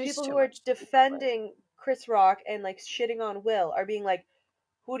Christ. So these There's people too who are much to keep up with. defending Chris Rock and like shitting on Will are being like,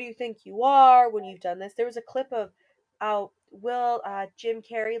 who do you think you are when you've done this? There was a clip of Jim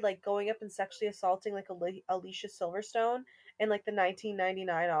Carrey like going up and sexually assaulting like Alicia Silverstone in like the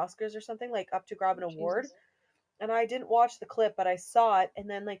 1999 Oscars or something, like up to grab an award. Jesus. And I didn't watch the clip, but I saw it. And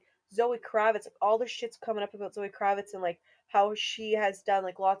then like Zoe Kravitz, like all this shit's coming up about Zoe Kravitz and like how she has done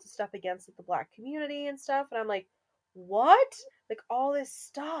like lots of stuff against like, the black community and stuff. And I'm like, what? Like all this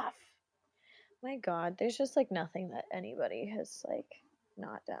stuff. My God, there's just like nothing that anybody has like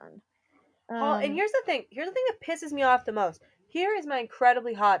not done. And Um, here's the thing. Here's the thing that pisses me off the most. Here is my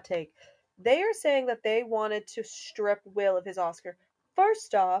incredibly hot take. They are saying that they wanted to strip Will of his Oscar.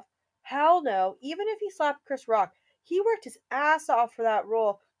 First off, hell no. Even if he slapped Chris Rock, he worked his ass off for that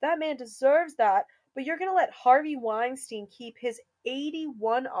role. That man deserves that. But you're gonna let Harvey Weinstein keep his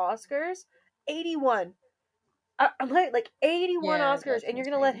 81 Oscars? 81. I'm like 81 yeah, Oscars, that's and you're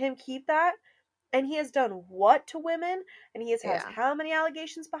gonna let insane. him keep that? And he has done what to women? And has Yeah. how many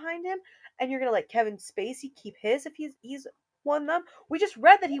allegations behind him? And you're gonna let Kevin Spacey keep his if he's won them? We just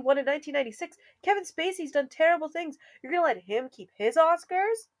read that he won in 1996. Kevin Spacey's done terrible things. You're gonna let him keep his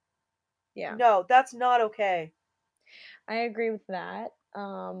Oscars? Yeah. No, that's not okay. I agree with that.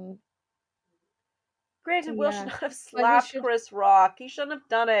 Granted, Will should Yeah. not have But he slapped should, Chris Rock. He shouldn't have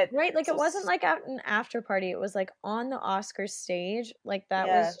done it. right? Like So it wasn't like at an after party. It was like on the Oscar stage. Like that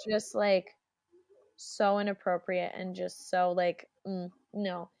yeah, was just like so inappropriate and just so like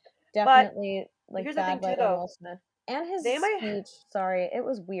no. but Definitely like here's the thing bad too, light on though. Will Smith. And his They might. speech, sorry, it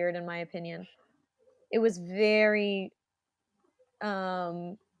was weird in my opinion. It was very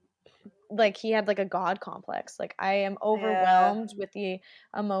um like he had like a god complex. Like I am Yeah, overwhelmed with the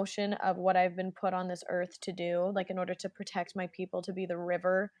emotion of what I've been put on this earth to do, like in order to protect my people, to be the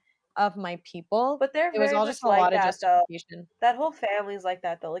river of my people. but they're It was very all just much a like lot of that, though. justification. That whole family's like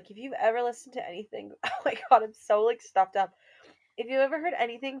that though. Like if you've ever listened to anything, oh my god, I'm so like stuffed up. If you've ever heard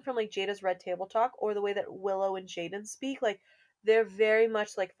anything from like Jada's Red Table Talk or the way that Willow and Jaden speak, like they're very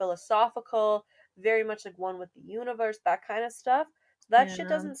much like philosophical, very much like one with the universe, that kind of stuff. So that shit Yeah.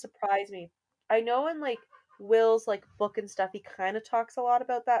 doesn't surprise me. I know in like Will's like book and stuff, he kind of talks a lot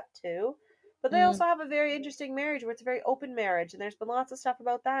about that too. But they Mm, also have a very interesting marriage where it's a very open marriage, and there's been lots of stuff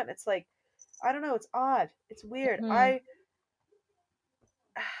about that. And it's like I don't know, it's odd, it's weird. mhm. I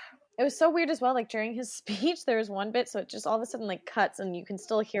It was so weird as well. Like during his speech, there was one bit, so it just all of a sudden like cuts, and you can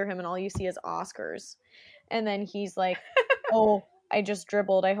still hear him, and all you see is Oscars. And then he's like, "Oh, I just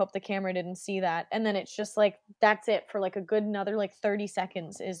dribbled. I hope the camera didn't see that." And then it's just like that's it for like a good another like 30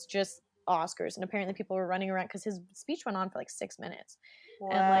 seconds is just Oscars. And apparently people were running around because his speech went on for like 6 minutes,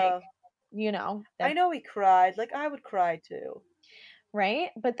 and like wow. I that know he cried. Like I would cry too. right.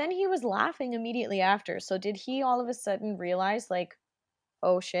 But then he was laughing immediately after. So did he all of a sudden realize like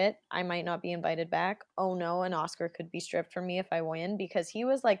oh shit, I might not be invited back. Oh no, an Oscar could be stripped from me if I win because he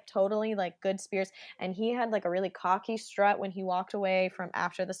was like totally like good spirits and he had like a really cocky strut when he walked away from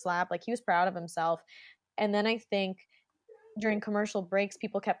after the slap. Like he was proud of himself. And then I think during commercial breaks,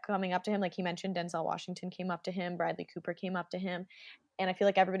 people kept coming up to him. Like he mentioned, Denzel Washington came up to him, Bradley Cooper came up to him. And I feel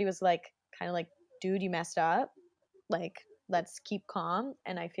like everybody was like kind of like dude, you messed up. Like, let's keep calm.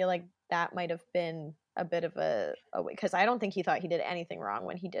 And I feel like that might have been a bit of a because I don't think he thought he did anything wrong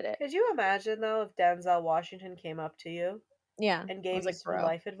when he did it. Could you imagine though if Denzel Washington came up to you Yeah, and I gave was you like, some bro.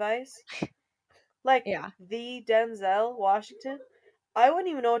 life advice? Like Yeah, the Denzel Washington? I wouldn't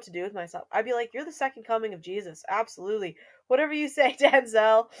even know what to do with myself. I'd be like, "You're the second coming of Jesus." Absolutely. Whatever you say,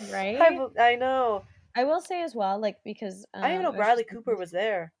 Denzel. right. I know. I will say as well, like because I didn't even know I was Bradley just Cooper was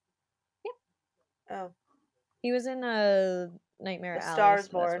there. yeah, Oh, he was in a Nightmare The Alley, Stars so that's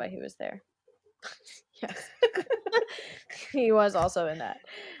Born why he was there. Yes, he was also in that.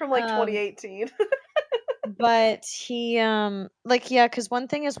 from like Um, 2018. but he like yeah, because one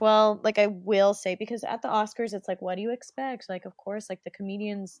thing as well, like I will say, because at the Oscars it's like, what do you expect? Like, of course, like the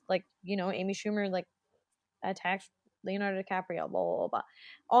comedians, like, Amy Schumer like attacked Leonardo DiCaprio, blah blah blah.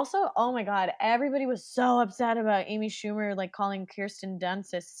 Also, oh my god, everybody was so upset about Amy Schumer like calling Kirsten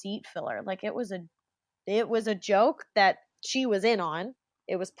Dunst a seat filler. Like it was a joke that she was in on.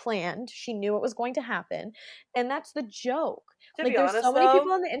 It was planned. She knew it was going to happen. And that's the joke. To Like be there's so honest, many people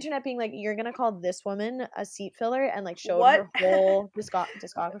though, on the internet being like, you're gonna call this woman a seat filler, and like showed what? her whole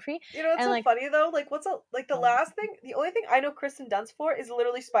discography. What's And so like, funny though? Like, like the oh my last thing? The only thing I know Kristen Dunst for is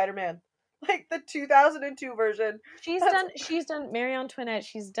literally Spider Man, like the 2002 version. She's That's done Marie Antoinette.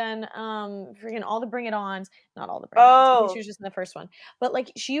 She's done freaking all the Bring It Ons. Not all the Bring It Ons. I think she oh was just in the first one. But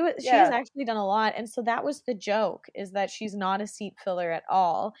like she has yeah. actually done a lot, and so that was the joke, is that she's not a seat filler at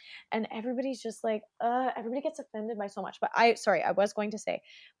all. And everybody's just like, everybody gets offended by so much. But I was going to say,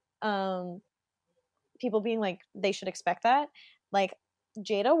 um people being like they should expect that. Like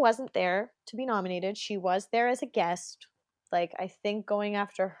Jada wasn't there to be nominated. She was there as a guest. Like I think going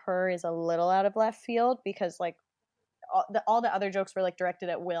after her is a little out of left field, because like all the other jokes were like directed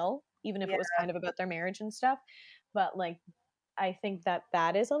at Will, even if Yeah, it was kind of about their marriage and stuff. But like, I think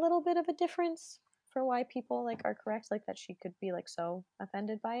that is a little bit of a difference for why people like are correct, like that she could be like so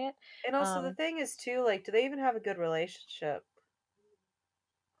offended by it. and also the Um, thing is too, like, do they even have a good relationship?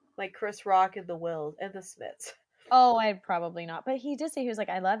 Like Chris Rock and the Wills and the Smiths. oh, I probably not, but he did say, he was like,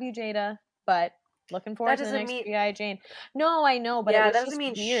 "I love you, Jada, but looking That forward to the doesn't next mean GI Jane." No, I know, but it yeah, was that doesn't just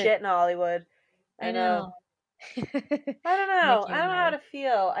mean weird. shit in Hollywood. I I know. know. I don't know. Nicki I don't know how Minaj. to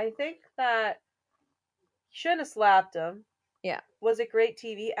feel. I think that he shouldn't have slapped him. Yeah, Was it great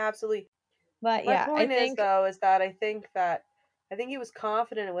TV? Absolutely. but My yeah, I point is think though is that I think he was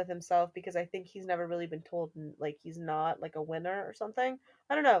confident with himself because I think he's never really been told like he's not like a winner or something.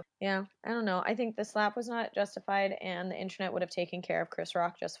 I don't know. yeah, I don't know. I think the slap was not justified, and the internet would have taken care of Chris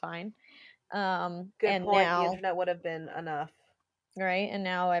Rock just fine. Good And point. The now, internet would have been enough. right? And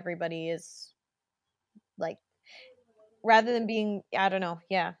now everybody is like, rather than being, I don't know,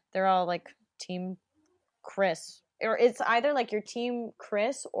 yeah, they're all like team Chris. Or it's either like your team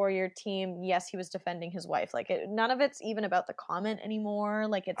Chris or your team, yes, he was defending his wife. Like none of it's even about the comment anymore.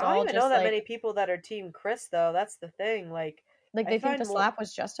 Like it's I don't all even know just that like many people that are Team Chris though. That's the thing. like I they think find the more. slap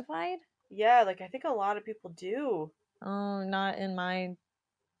was justified. Yeah, like I think a lot of people do. Oh, not in my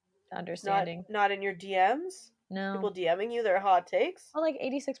understanding. Not in your DMs. No. People DMing you their hot takes. Well, like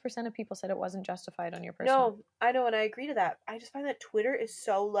 86% of people said it wasn't justified on your personal. No, I know, and I agree to that. I just find that Twitter is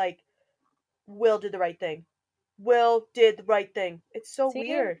so like Will did the right thing. Will did the right thing. It's so See,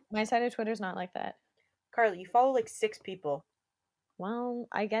 weird. my side of Twitter's not like that. Carly, you follow like six people. Well,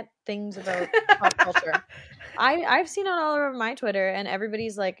 I get things about pop culture. I've seen it all over my Twitter, and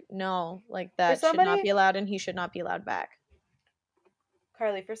everybody's like, no, like For that should not be somebody, allowed, and he should not be allowed back.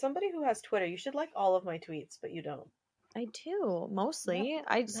 Carly, for somebody who has Twitter, you should like all of my tweets, but you don't. I do Not, mostly.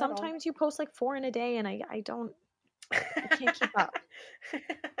 I not all. sometimes you post like four in a day, and I can't keep up.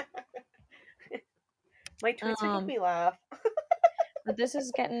 My tweets make Um, me laugh. but this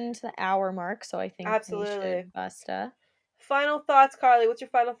is getting to the hour mark, so I think we Absolutely. should busta. Final thoughts, Carly. What's your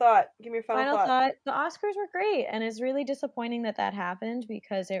final thought? Give me your final Final thought. thought, the Oscars were great, and it's really disappointing that happened,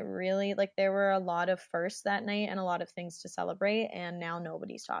 because it really, like, there were a lot of firsts that night and a lot of things to celebrate, and now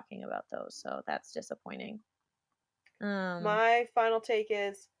nobody's talking about those, so that's disappointing. Um, My final take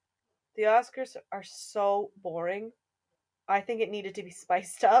is the Oscars are so boring. I think it needed to be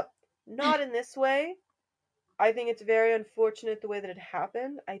spiced up. Not in this way. I think it's very unfortunate the way that it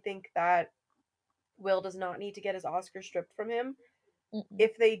happened. I think that Will does not need to get his Oscar stripped from him. mm-mm.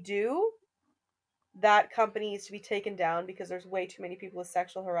 If they do, that company needs to be taken down because there's way too many people with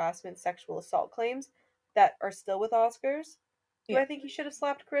sexual harassment, sexual assault claims that are still with Oscars. Do Yeah, I think he should have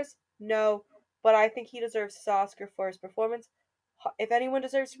slapped Chris? No, but I think he deserves his Oscar for his performance. If anyone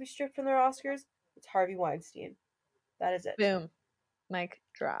deserves to be stripped from their Oscars, it's Harvey Weinstein. That is it. boom, mic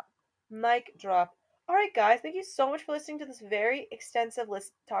drop. Mic drop. All right, guys, thank you so much for listening to this very extensive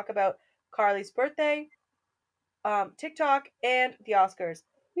list talk about Carly's birthday, TikTok, and the Oscars.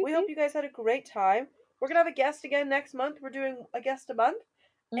 Weep, We hope weep. you guys had a great time. We're gonna have a guest again next month. We're doing a guest a month.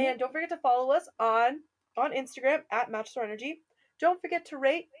 Mhm. And don't forget to follow us on Instagram at Matchstore Energy. Don't forget to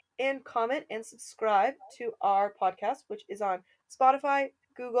rate and comment and subscribe to our podcast, which is on Spotify,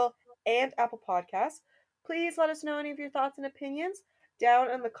 Google, and Apple Podcasts. Please let us know any of your thoughts and opinions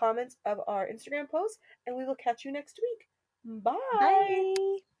down in the comments of our Instagram post, and we will catch you next week. Bye.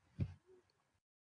 Bye.